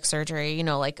plastic surgery?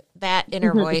 Like that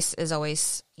inner voice is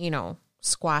always,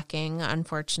 squawking,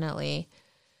 unfortunately.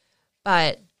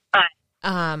 But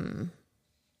I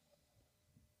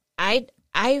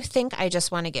think I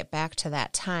just want to get back to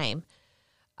that time.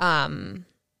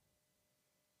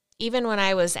 Even when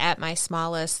I was at my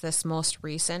smallest, this most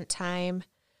recent time,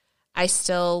 I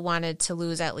still wanted to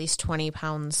lose at least 20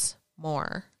 pounds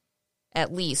more.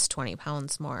 At least 20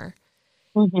 pounds more.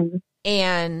 Mm-hmm.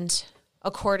 And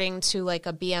according to like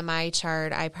a BMI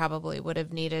chart, I probably would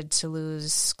have needed to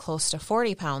lose close to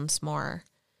 40 pounds more.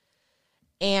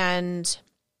 And,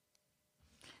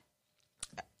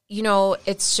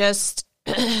 it's just,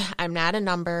 I'm not a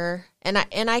number. And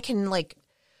I can like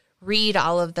read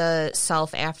all of the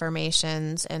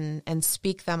self-affirmations and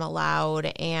speak them aloud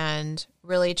and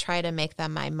really try to make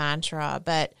them my mantra.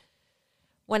 But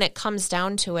when it comes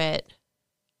down to it,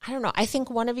 I don't know. I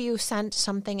think one of you sent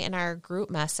something in our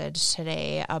group message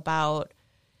today about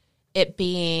it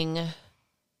being,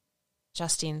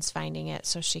 Justine's finding it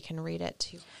so she can read it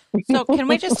too. So can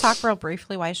we just talk real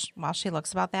briefly while she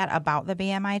looks about the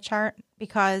BMI chart?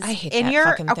 Because I hate in that your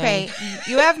fucking thing.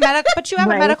 you have but you have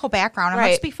a Right. medical background, and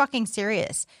Right. let's be fucking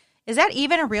serious. Is that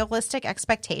even a realistic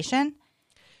expectation?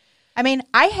 I mean,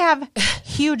 I have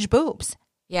huge boobs.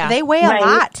 Yeah. They weigh Right. a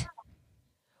lot.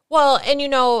 Well, and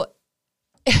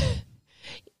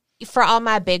for all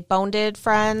my big boned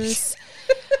friends,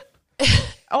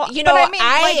 Oh, but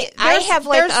I I have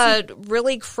like a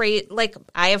really great, like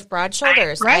I have broad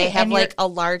shoulders. Right, I have and like a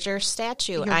larger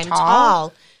statue. you're I'm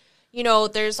tall. tall.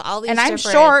 There's all these and I'm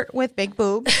different, short with big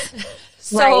boobs.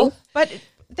 So, Right. But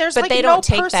there's but like they no don't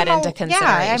take that personal- into consideration.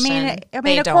 Yeah, I mean,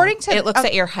 They according don't. to it looks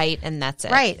at your height and that's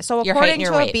it. right. So Your height according and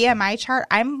your to a weight. BMI chart,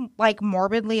 I'm like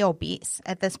morbidly obese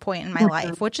at this point in my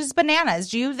life, which is bananas.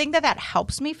 Do you think that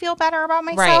helps me feel better about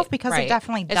myself? Right, Because right. it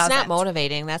definitely doesn't. It's not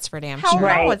motivating. That's for damn Hell sure. no,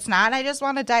 Right. it's not. I just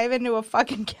want to dive into a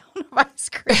fucking gallon of ice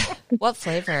cream. What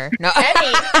flavor? No.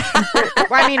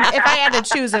 Well, I mean, if I had to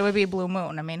choose, it would be Blue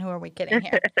Moon. I mean, who are we kidding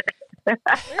here? Where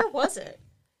was it?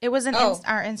 It was in Oh.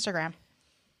 our Instagram.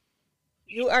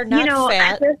 You are not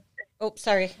fat. Oh,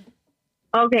 sorry.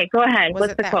 Okay, go ahead. Was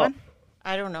What's it the that quote? one?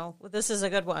 I don't know. This is a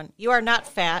good one. You are not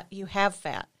fat. You have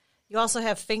fat. You also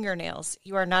have fingernails.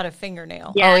 You are not a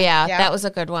fingernail. Yeah. Oh yeah, Yeah. that was a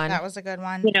good one. That was a good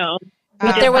one. You know,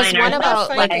 But there was define one ourselves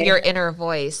about like by- your inner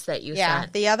voice that you Yeah.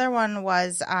 sent. The other one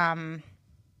was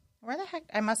where the heck?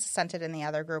 I must have sent it in the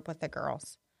other group with the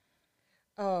girls.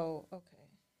 Oh, okay.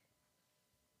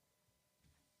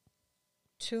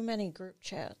 Too many group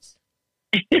chats.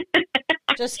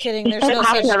 Just kidding. There's no such.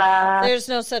 popular. There's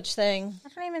no such thing. I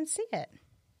don't even see it.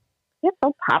 You're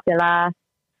so popular.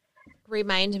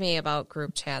 Remind me about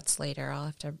group chats later. I'll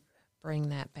have to bring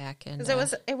that back in.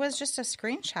 Because it was just a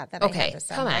screenshot that I Okay, had to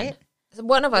send, come on. right?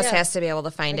 One of us Yeah. has to be able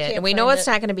to find I it. can't And we know find it's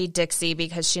it. not going to be Dixie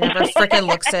because she never freaking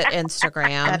looks at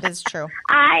Instagram. That is true.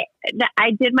 I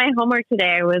did my homework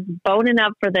today. I was boning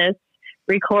up for this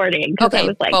recording because I Okay,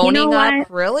 was like, boning you know up,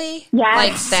 what? really?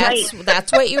 Yes, Like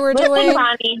that's what you were Listen, doing?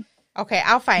 Bonnie, Okay,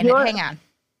 I'll find it. You're- Hang on.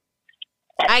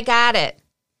 I got it.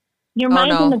 your Oh,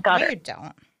 mind's no. in the No, gutter. you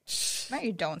don't. No,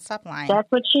 you don't. Stop lying. That's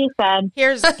what she said.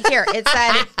 Here. It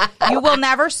said, "You will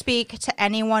never speak to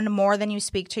anyone more than you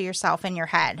speak to yourself in your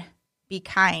head. Be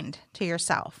kind to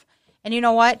yourself." And you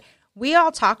know what? We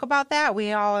all talk about that.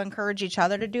 We all encourage each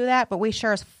other to do that, but we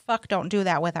sure as fuck don't do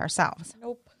that with ourselves.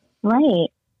 Nope. Right.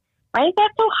 Why is that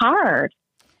so hard?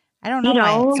 I don't know You why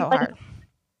know, it's so like- hard.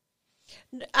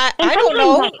 I And don't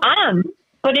know. sometimes I am,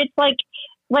 but it's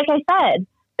like I said,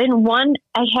 in one,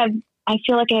 I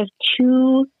feel like I have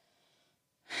two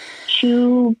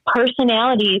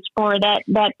personalities for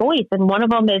that voice, and one of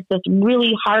them is this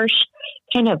really harsh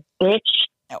kind of bitch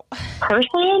No.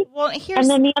 person, Well, here's and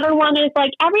then the other one is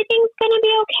like, everything's gonna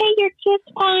be okay, your kid's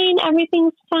fine,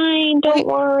 everything's fine, don't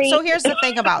worry. so here's the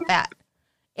thing about that.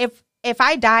 If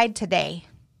I died today,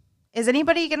 is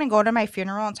anybody going to go to my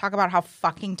funeral and talk about how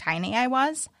fucking tiny I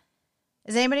was?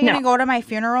 Is anybody going to go to my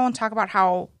funeral and talk about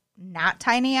how not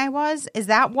tiny I was? Is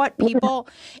that what people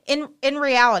in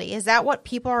reality, is that what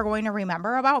people are going to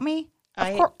remember about me?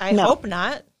 I No. hope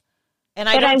not. And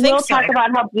I but I don't think will so. talk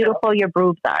about how beautiful your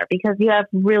boobs are because you have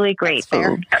really great That's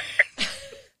fair. boobs.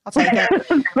 I'll take it.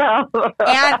 So-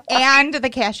 And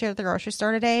the cashier at the grocery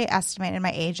store today estimated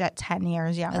my age at 10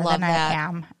 years younger love than that. I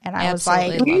am. And I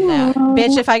Absolutely was like, love that.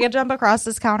 bitch, if I could jump across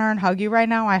this counter and hug you right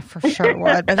now, I for sure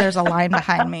would. But there's a line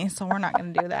behind me, so we're not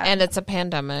going to do that. And it's a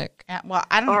pandemic. Well,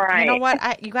 I don't. All You know right.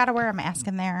 what? You got to wear a mask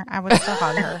in there. I would still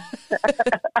hug her.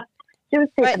 She was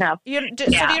safe But enough. so do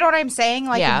you know what I'm saying?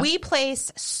 Like Yeah. we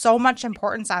place so much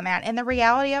importance on that, and the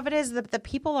reality of it is that the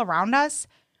people around us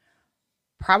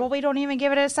probably don't even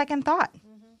give it a second thought.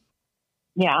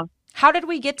 Yeah. How did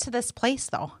we get to this place,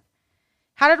 though?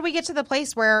 How did we get to the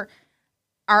place where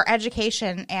our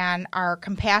education and our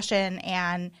compassion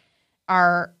and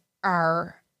our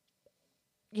our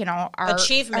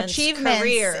Achievements,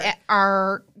 career.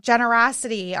 our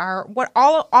generosity, our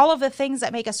all of the things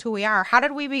that make us who we are. How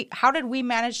did we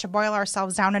manage to boil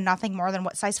ourselves down to nothing more than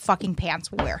what size fucking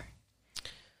pants we wear?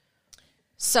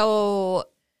 So,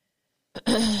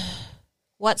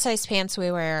 what size pants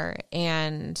we wear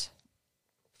and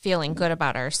feeling good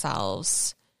about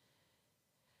ourselves.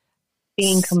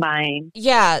 Being combined.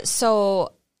 Yeah,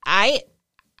 so I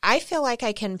feel like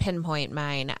I can pinpoint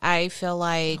mine. I feel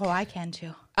like Oh, I can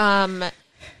too.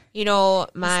 you know,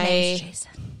 His my name's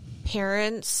Jason.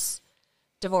 parents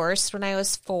divorced when I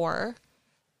was 4,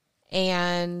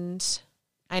 and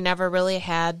I never really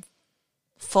had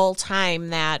full time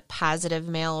that positive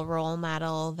male role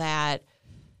model that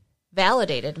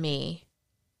validated me,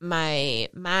 my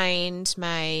mind,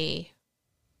 my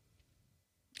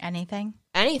Anything?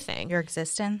 anything. Your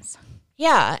existence?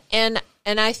 Yeah, and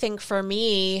I think for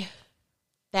me,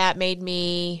 that made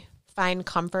me find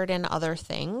comfort in other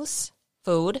things,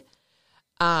 food.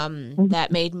 That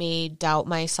made me doubt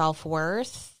my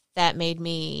self-worth. That made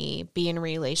me be in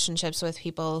relationships with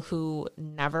people who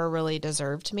never really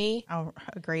deserved me. Oh,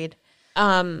 agreed.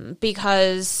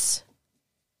 Because,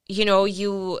 you know,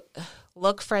 you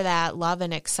look for that love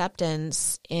and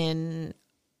acceptance in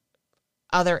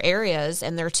other areas,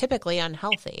 and they're typically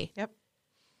unhealthy. Yep.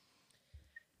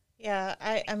 Yeah,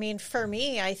 I mean, for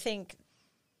me, I think,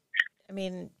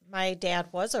 my dad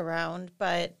was around,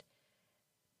 but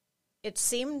it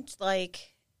seemed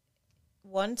like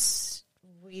once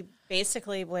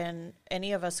when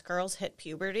any of us girls hit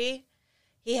puberty,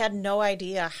 he had no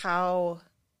idea how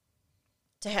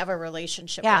to have a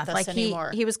relationship Yeah, with us like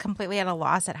anymore. he was completely at a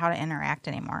loss at how to interact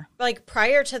anymore. Like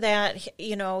prior to that,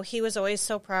 you know, he was always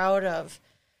so proud of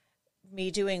me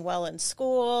doing well in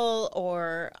school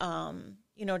or,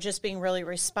 you know, just being really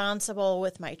responsible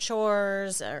with my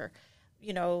chores or,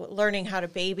 you know, learning how to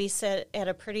babysit at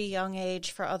a pretty young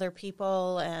age for other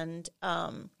people. And,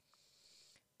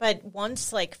 but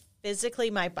once like physically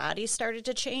my body started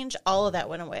to change, all of that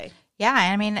went away. Yeah,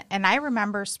 I mean, and I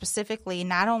remember specifically,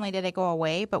 not only did it go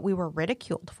away, but we were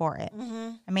ridiculed for it. Mm-hmm.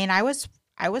 I mean, I was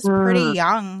pretty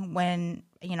young when,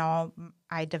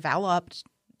 I developed,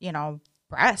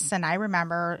 breasts, and I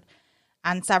remember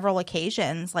on several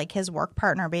occasions, like his work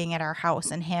partner being at our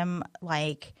house and him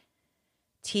like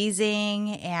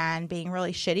teasing and being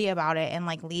really shitty about it and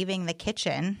like leaving the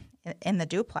kitchen in the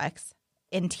duplex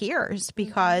in tears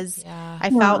because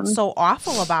I felt so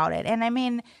awful about it. And I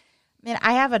mean,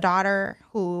 I have a daughter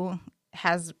who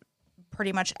has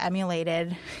pretty much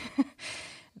emulated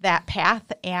that path,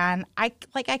 and I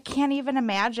can't even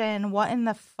imagine what in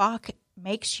the fuck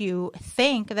makes you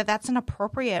think that that's an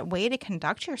appropriate way to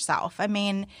conduct yourself. I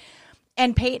mean,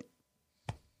 and Peyton,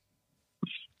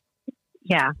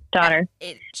 daughter,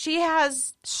 she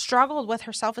has struggled with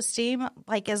her self-esteem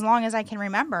like as long as I can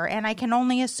remember, and I can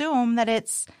only assume that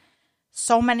it's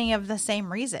so many of the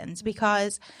same reasons,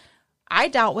 because I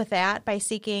dealt with that by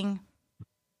seeking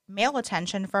male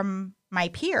attention from my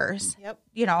peers. Yep.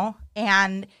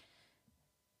 And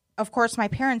of course my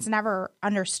parents never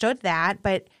understood that,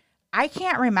 but I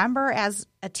can't remember as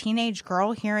a teenage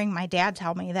girl hearing my dad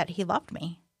tell me that he loved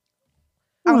me.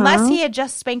 Unless he had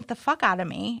just spanked the fuck out of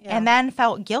me and then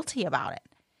felt guilty about it.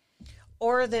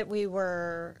 Or that we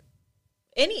were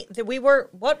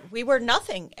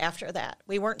nothing after that.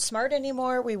 We weren't smart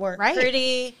anymore. We weren't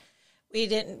pretty. We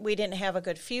didn't have a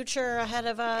good future ahead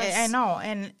of us. I know.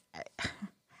 And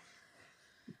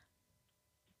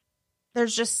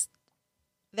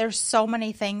there's so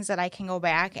many things that I can go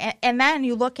back. And then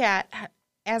you look at,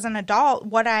 as an adult,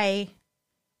 what I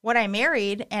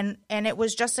married, and it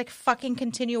was just a fucking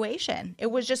continuation. It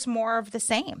was just more of the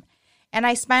same. And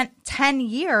I spent 10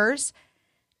 years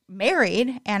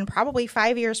married, and probably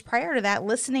 5 years prior to that,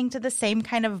 listening to the same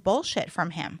kind of bullshit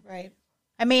from him. Right.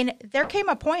 I mean, there came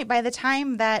a point by the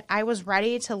time that I was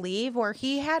ready to leave where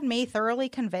he had me thoroughly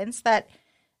convinced that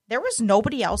there was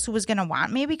nobody else who was going to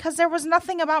want me because there was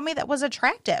nothing about me that was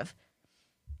attractive.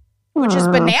 Which is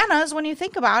bananas when you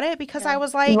think about it, because I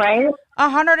was like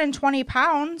 120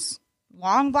 pounds,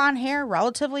 long blonde hair,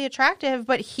 relatively attractive,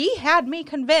 but he had me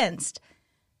convinced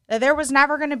that there was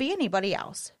never going to be anybody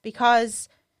else because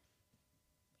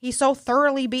he so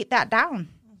thoroughly beat that down.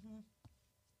 Mm-hmm.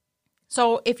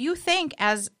 So if you think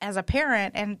as a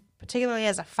parent, and particularly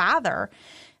as a father,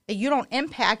 that you don't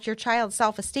impact your child's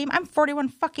self-esteem, I'm 41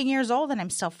 fucking years old and I'm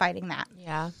still fighting that.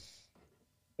 Yeah.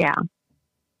 Yeah.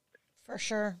 For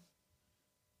sure.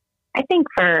 I think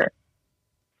for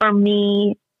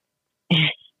me,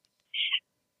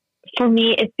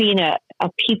 it's being a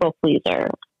people pleaser.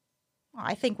 Well,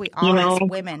 I think we all as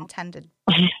women tend to do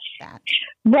that.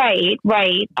 Right.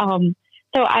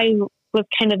 So I was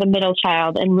kind of the middle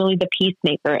child and really the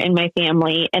peacemaker in my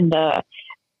family and the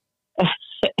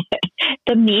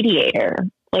mediator.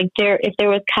 Like if there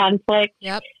was conflict,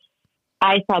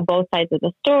 I saw both sides of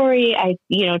the story. I,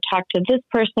 talked to this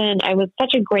person. I was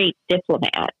such a great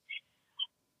diplomat.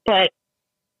 But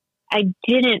I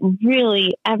didn't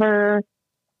really ever,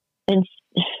 and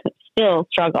still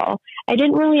struggle, I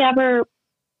didn't really ever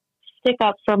stick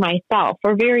up for myself,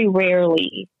 or very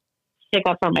rarely stick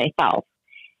up for myself.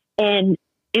 And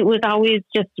it was always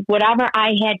just whatever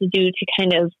I had to do to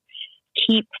kind of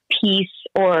keep peace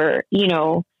or,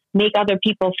 make other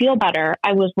people feel better,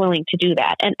 I was willing to do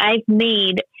that. And I've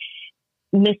made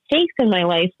mistakes in my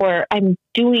life where I'm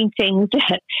doing things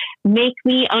that make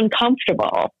me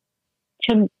uncomfortable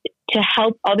to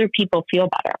help other people feel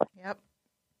better. Yep.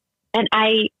 And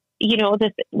I,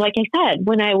 this, like I said,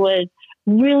 when I was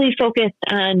really focused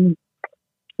on,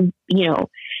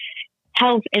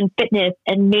 health and fitness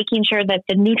and making sure that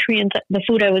the nutrients, the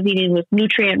food I was eating was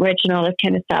nutrient rich and all this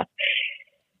kind of stuff,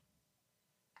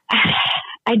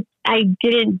 I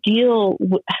didn't deal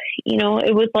with,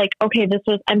 it was like, okay,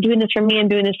 I'm doing this for me. I'm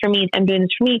doing this for me. I'm doing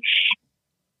this for me.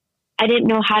 I didn't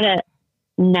know how to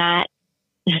not,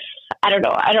 I don't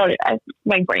know.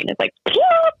 My brain is like,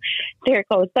 there it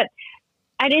goes. But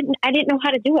I didn't know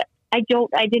how to do it. I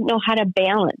didn't know how to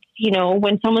balance,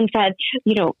 when someone said,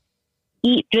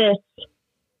 eat this,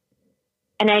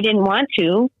 and I didn't want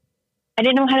to, I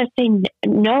didn't know how to say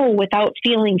no without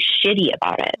feeling shitty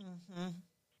about it. Mm-hmm.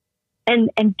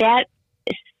 And that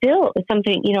still is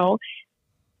something,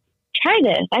 try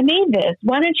this. I made this.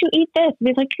 Why don't you eat this? And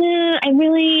he's like, I'm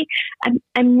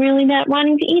really not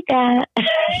wanting to eat that.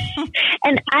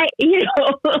 And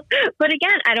but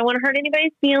again, I don't want to hurt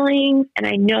anybody's feelings. And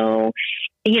I know,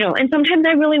 and sometimes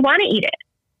I really want to eat it.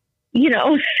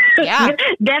 Yeah.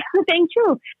 That's the thing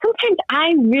too. Sometimes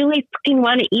I really fucking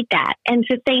want to eat that. And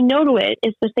to say no to it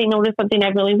is to say no to something I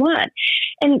really want.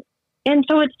 And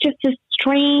so it's just this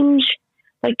strange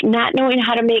like not knowing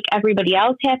how to make everybody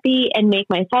else happy and make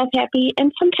myself happy.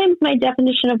 And sometimes my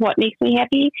definition of what makes me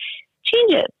happy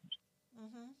changes.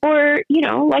 Or,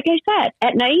 like I said,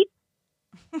 at night,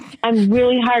 I'm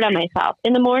really hard on myself.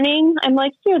 In the morning, I'm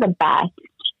like, you're the best.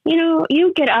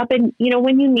 You get up and,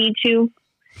 when you need to,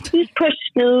 you just push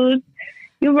snooze,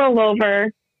 you roll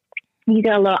over, you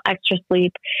get a little extra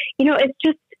sleep.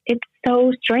 It's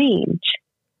so strange.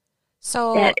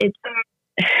 So that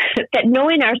that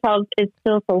knowing ourselves is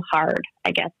still so hard,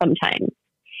 I guess, sometimes.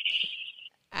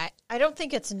 I don't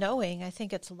think it's knowing. I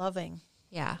think it's loving.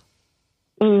 Yeah.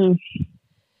 Mm.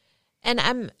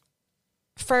 And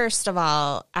first of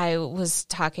all, I was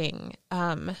talking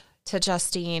to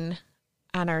Justine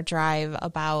on our drive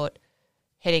about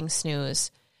hitting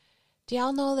snooze. Do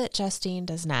y'all know that Justine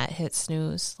does not hit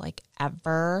snooze, like,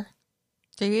 ever?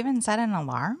 Do you even set an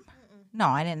alarm? No,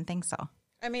 I didn't think so.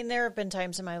 I mean, there have been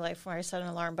times in my life where I set an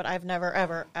alarm, but I've never,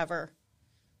 ever, ever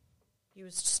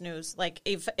used snooze. Like,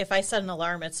 if I set an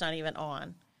alarm, it's not even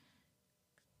on.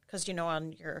 Because,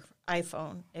 on your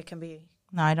iPhone, it can be...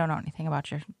 No, I don't know anything about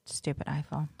your stupid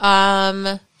iPhone.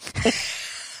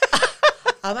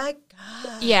 Oh, my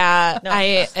God. Yeah, no.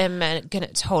 I am going to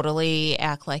totally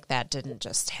act like that didn't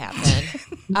just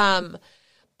happen.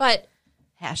 But...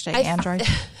 Hashtag Android.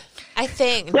 I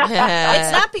think...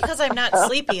 It's not because I'm not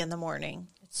sleepy in the morning.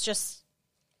 It's just...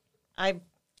 I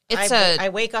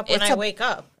wake up when I wake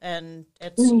up, and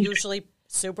it's usually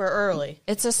super early.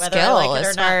 It's a skill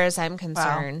as far as I'm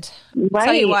concerned. Wow. Right.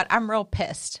 Tell you what, I'm real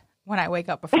pissed when I wake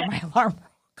up before my alarm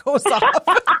goes off.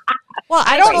 Well,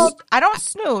 I don't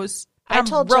snooze. I'm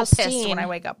told real Justine pissed when I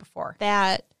wake up before.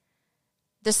 That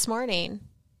this morning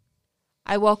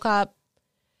I woke up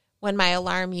when my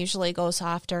alarm usually goes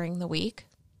off during the week.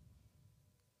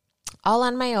 All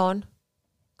on my own.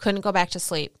 Couldn't go back to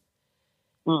sleep.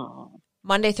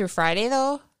 Monday through Friday,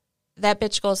 though, that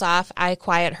bitch goes off. I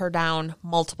quiet her down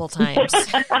multiple times.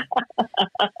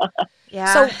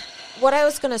 Yeah. So what I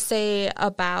was going to say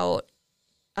about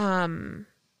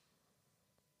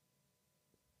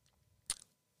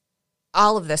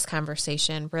all of this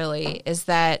conversation really is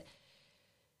that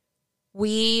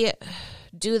we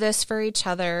do this for each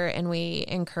other, and we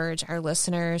encourage our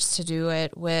listeners to do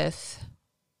it with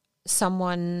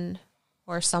someone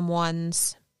or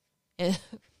someone's...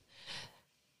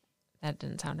 That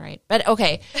didn't sound right. But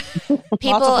okay.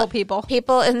 Multiple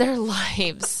people in their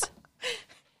lives.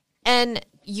 And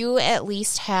you at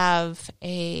least have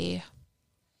a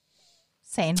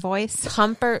sane voice,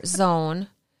 comfort zone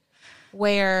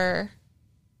where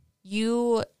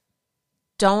you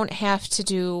don't have to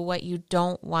do what you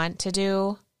don't want to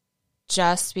do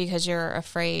just because you're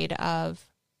afraid of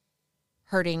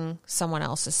hurting someone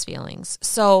else's feelings.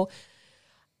 So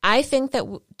I think that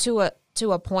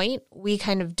to a point, we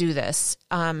kind of do this.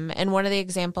 And one of the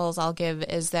examples I'll give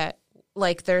is that,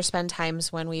 like, there's been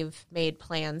times when we've made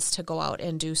plans to go out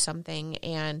and do something,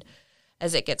 and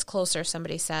as it gets closer,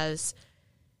 somebody says,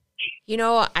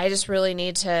 I just really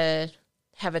need to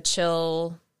have a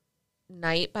chill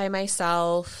night by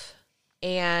myself.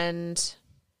 And,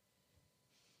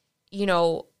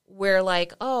 we're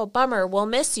like, oh, bummer, we'll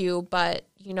miss you, but,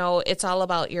 it's all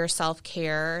about your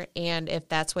self-care, and if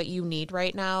that's what you need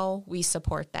right now, we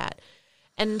support that.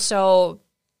 And so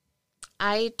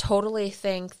I totally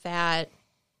think that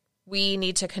we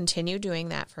need to continue doing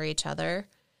that for each other,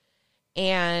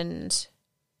 and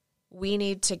we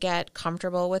need to get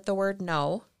comfortable with the word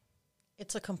no.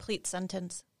 It's a complete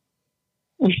sentence.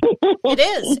 It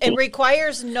is. It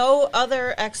requires no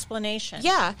other explanation.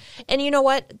 Yeah. And you know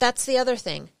what? That's the other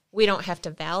thing. We don't have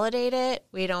to validate it.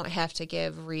 We don't have to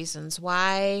give reasons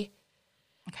why.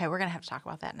 Okay, we're gonna have to talk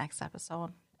about that next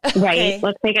episode. Right. Okay.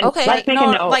 Let's make a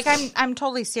note. Like I'm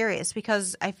totally serious,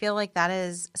 because I feel like that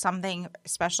is something,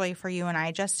 especially for you and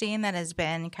I, Justine, that has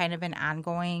been kind of an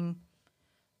ongoing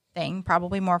thing.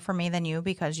 Probably more for me than you,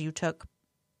 because you took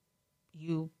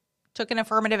an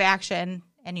affirmative action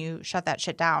and you shut that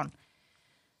shit down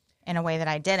in a way that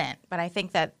I didn't. But I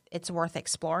think that it's worth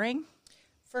exploring.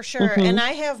 For sure. And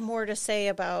I have more to say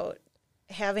about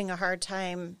having a hard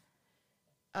time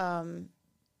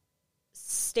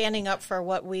standing up for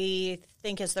what we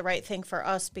think is the right thing for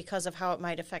us because of how it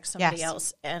might affect somebody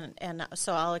else. And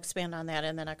so I'll expand on that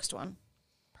in the next one.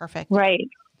 Perfect. Right.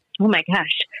 Oh, my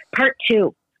gosh. Part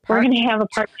 2. We're going to have a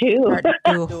part 2. Part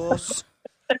 2.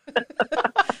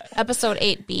 Episode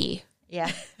 8B. Yeah.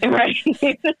 Right.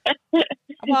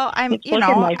 Well, I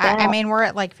mean, we're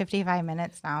at like 55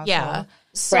 minutes now. Yeah.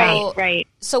 So. Right.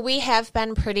 So we have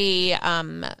been pretty,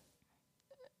 I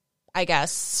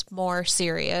guess, more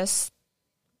serious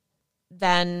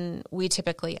than we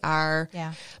typically are.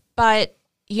 Yeah. But,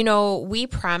 we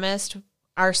promised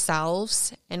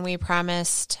ourselves and we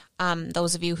promised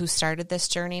those of you who started this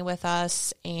journey with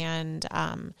us, and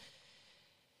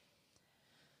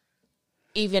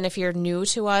even if you're new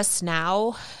to us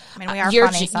now, I mean, we are you're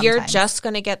funny you're sometimes. just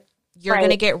going to get going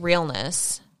to get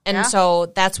realness. And Yeah. so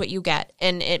that's what you get.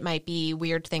 And it might be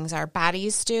weird things our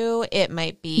bodies do. It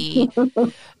might be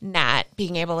not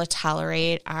being able to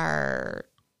tolerate our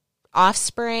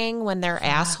offspring when they're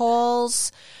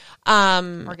assholes.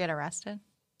 Or get arrested.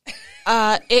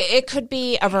 It could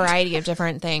be a variety of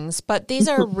different things, but these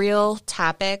are real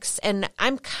topics, and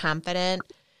I'm confident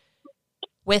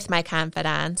with my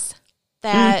confidence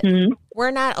that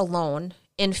we're not alone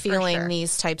in feeling sure.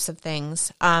 these types of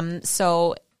things.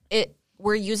 So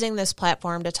we're using this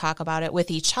platform to talk about it with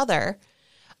each other,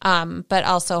 but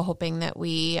also hoping that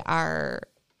we are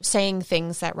saying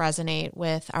things that resonate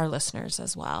with our listeners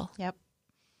as well. Yep.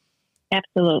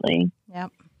 Absolutely.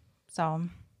 Yep. So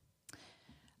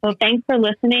Well, thanks for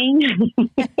listening.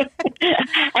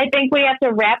 I think we have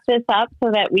to wrap this up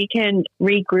so that we can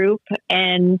regroup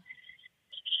and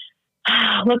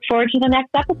look forward to the next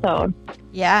episode.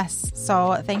 yes.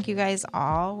 So thank you guys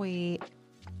all. We,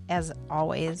 as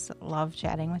always, love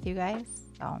chatting with you guys.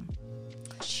 So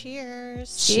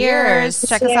Cheers. cheers.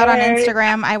 Check us out on Cheers.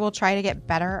 Instagram. I will try to get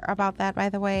better about that, by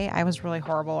the way. I was really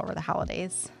horrible over the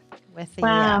holidays with the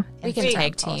Wow. We can Instagram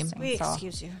tag team. posting, We so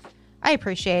excuse you. I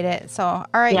appreciate it. So, all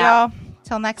right, Yeah. y'all.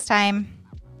 Till next time.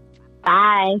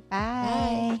 Bye.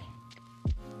 Bye.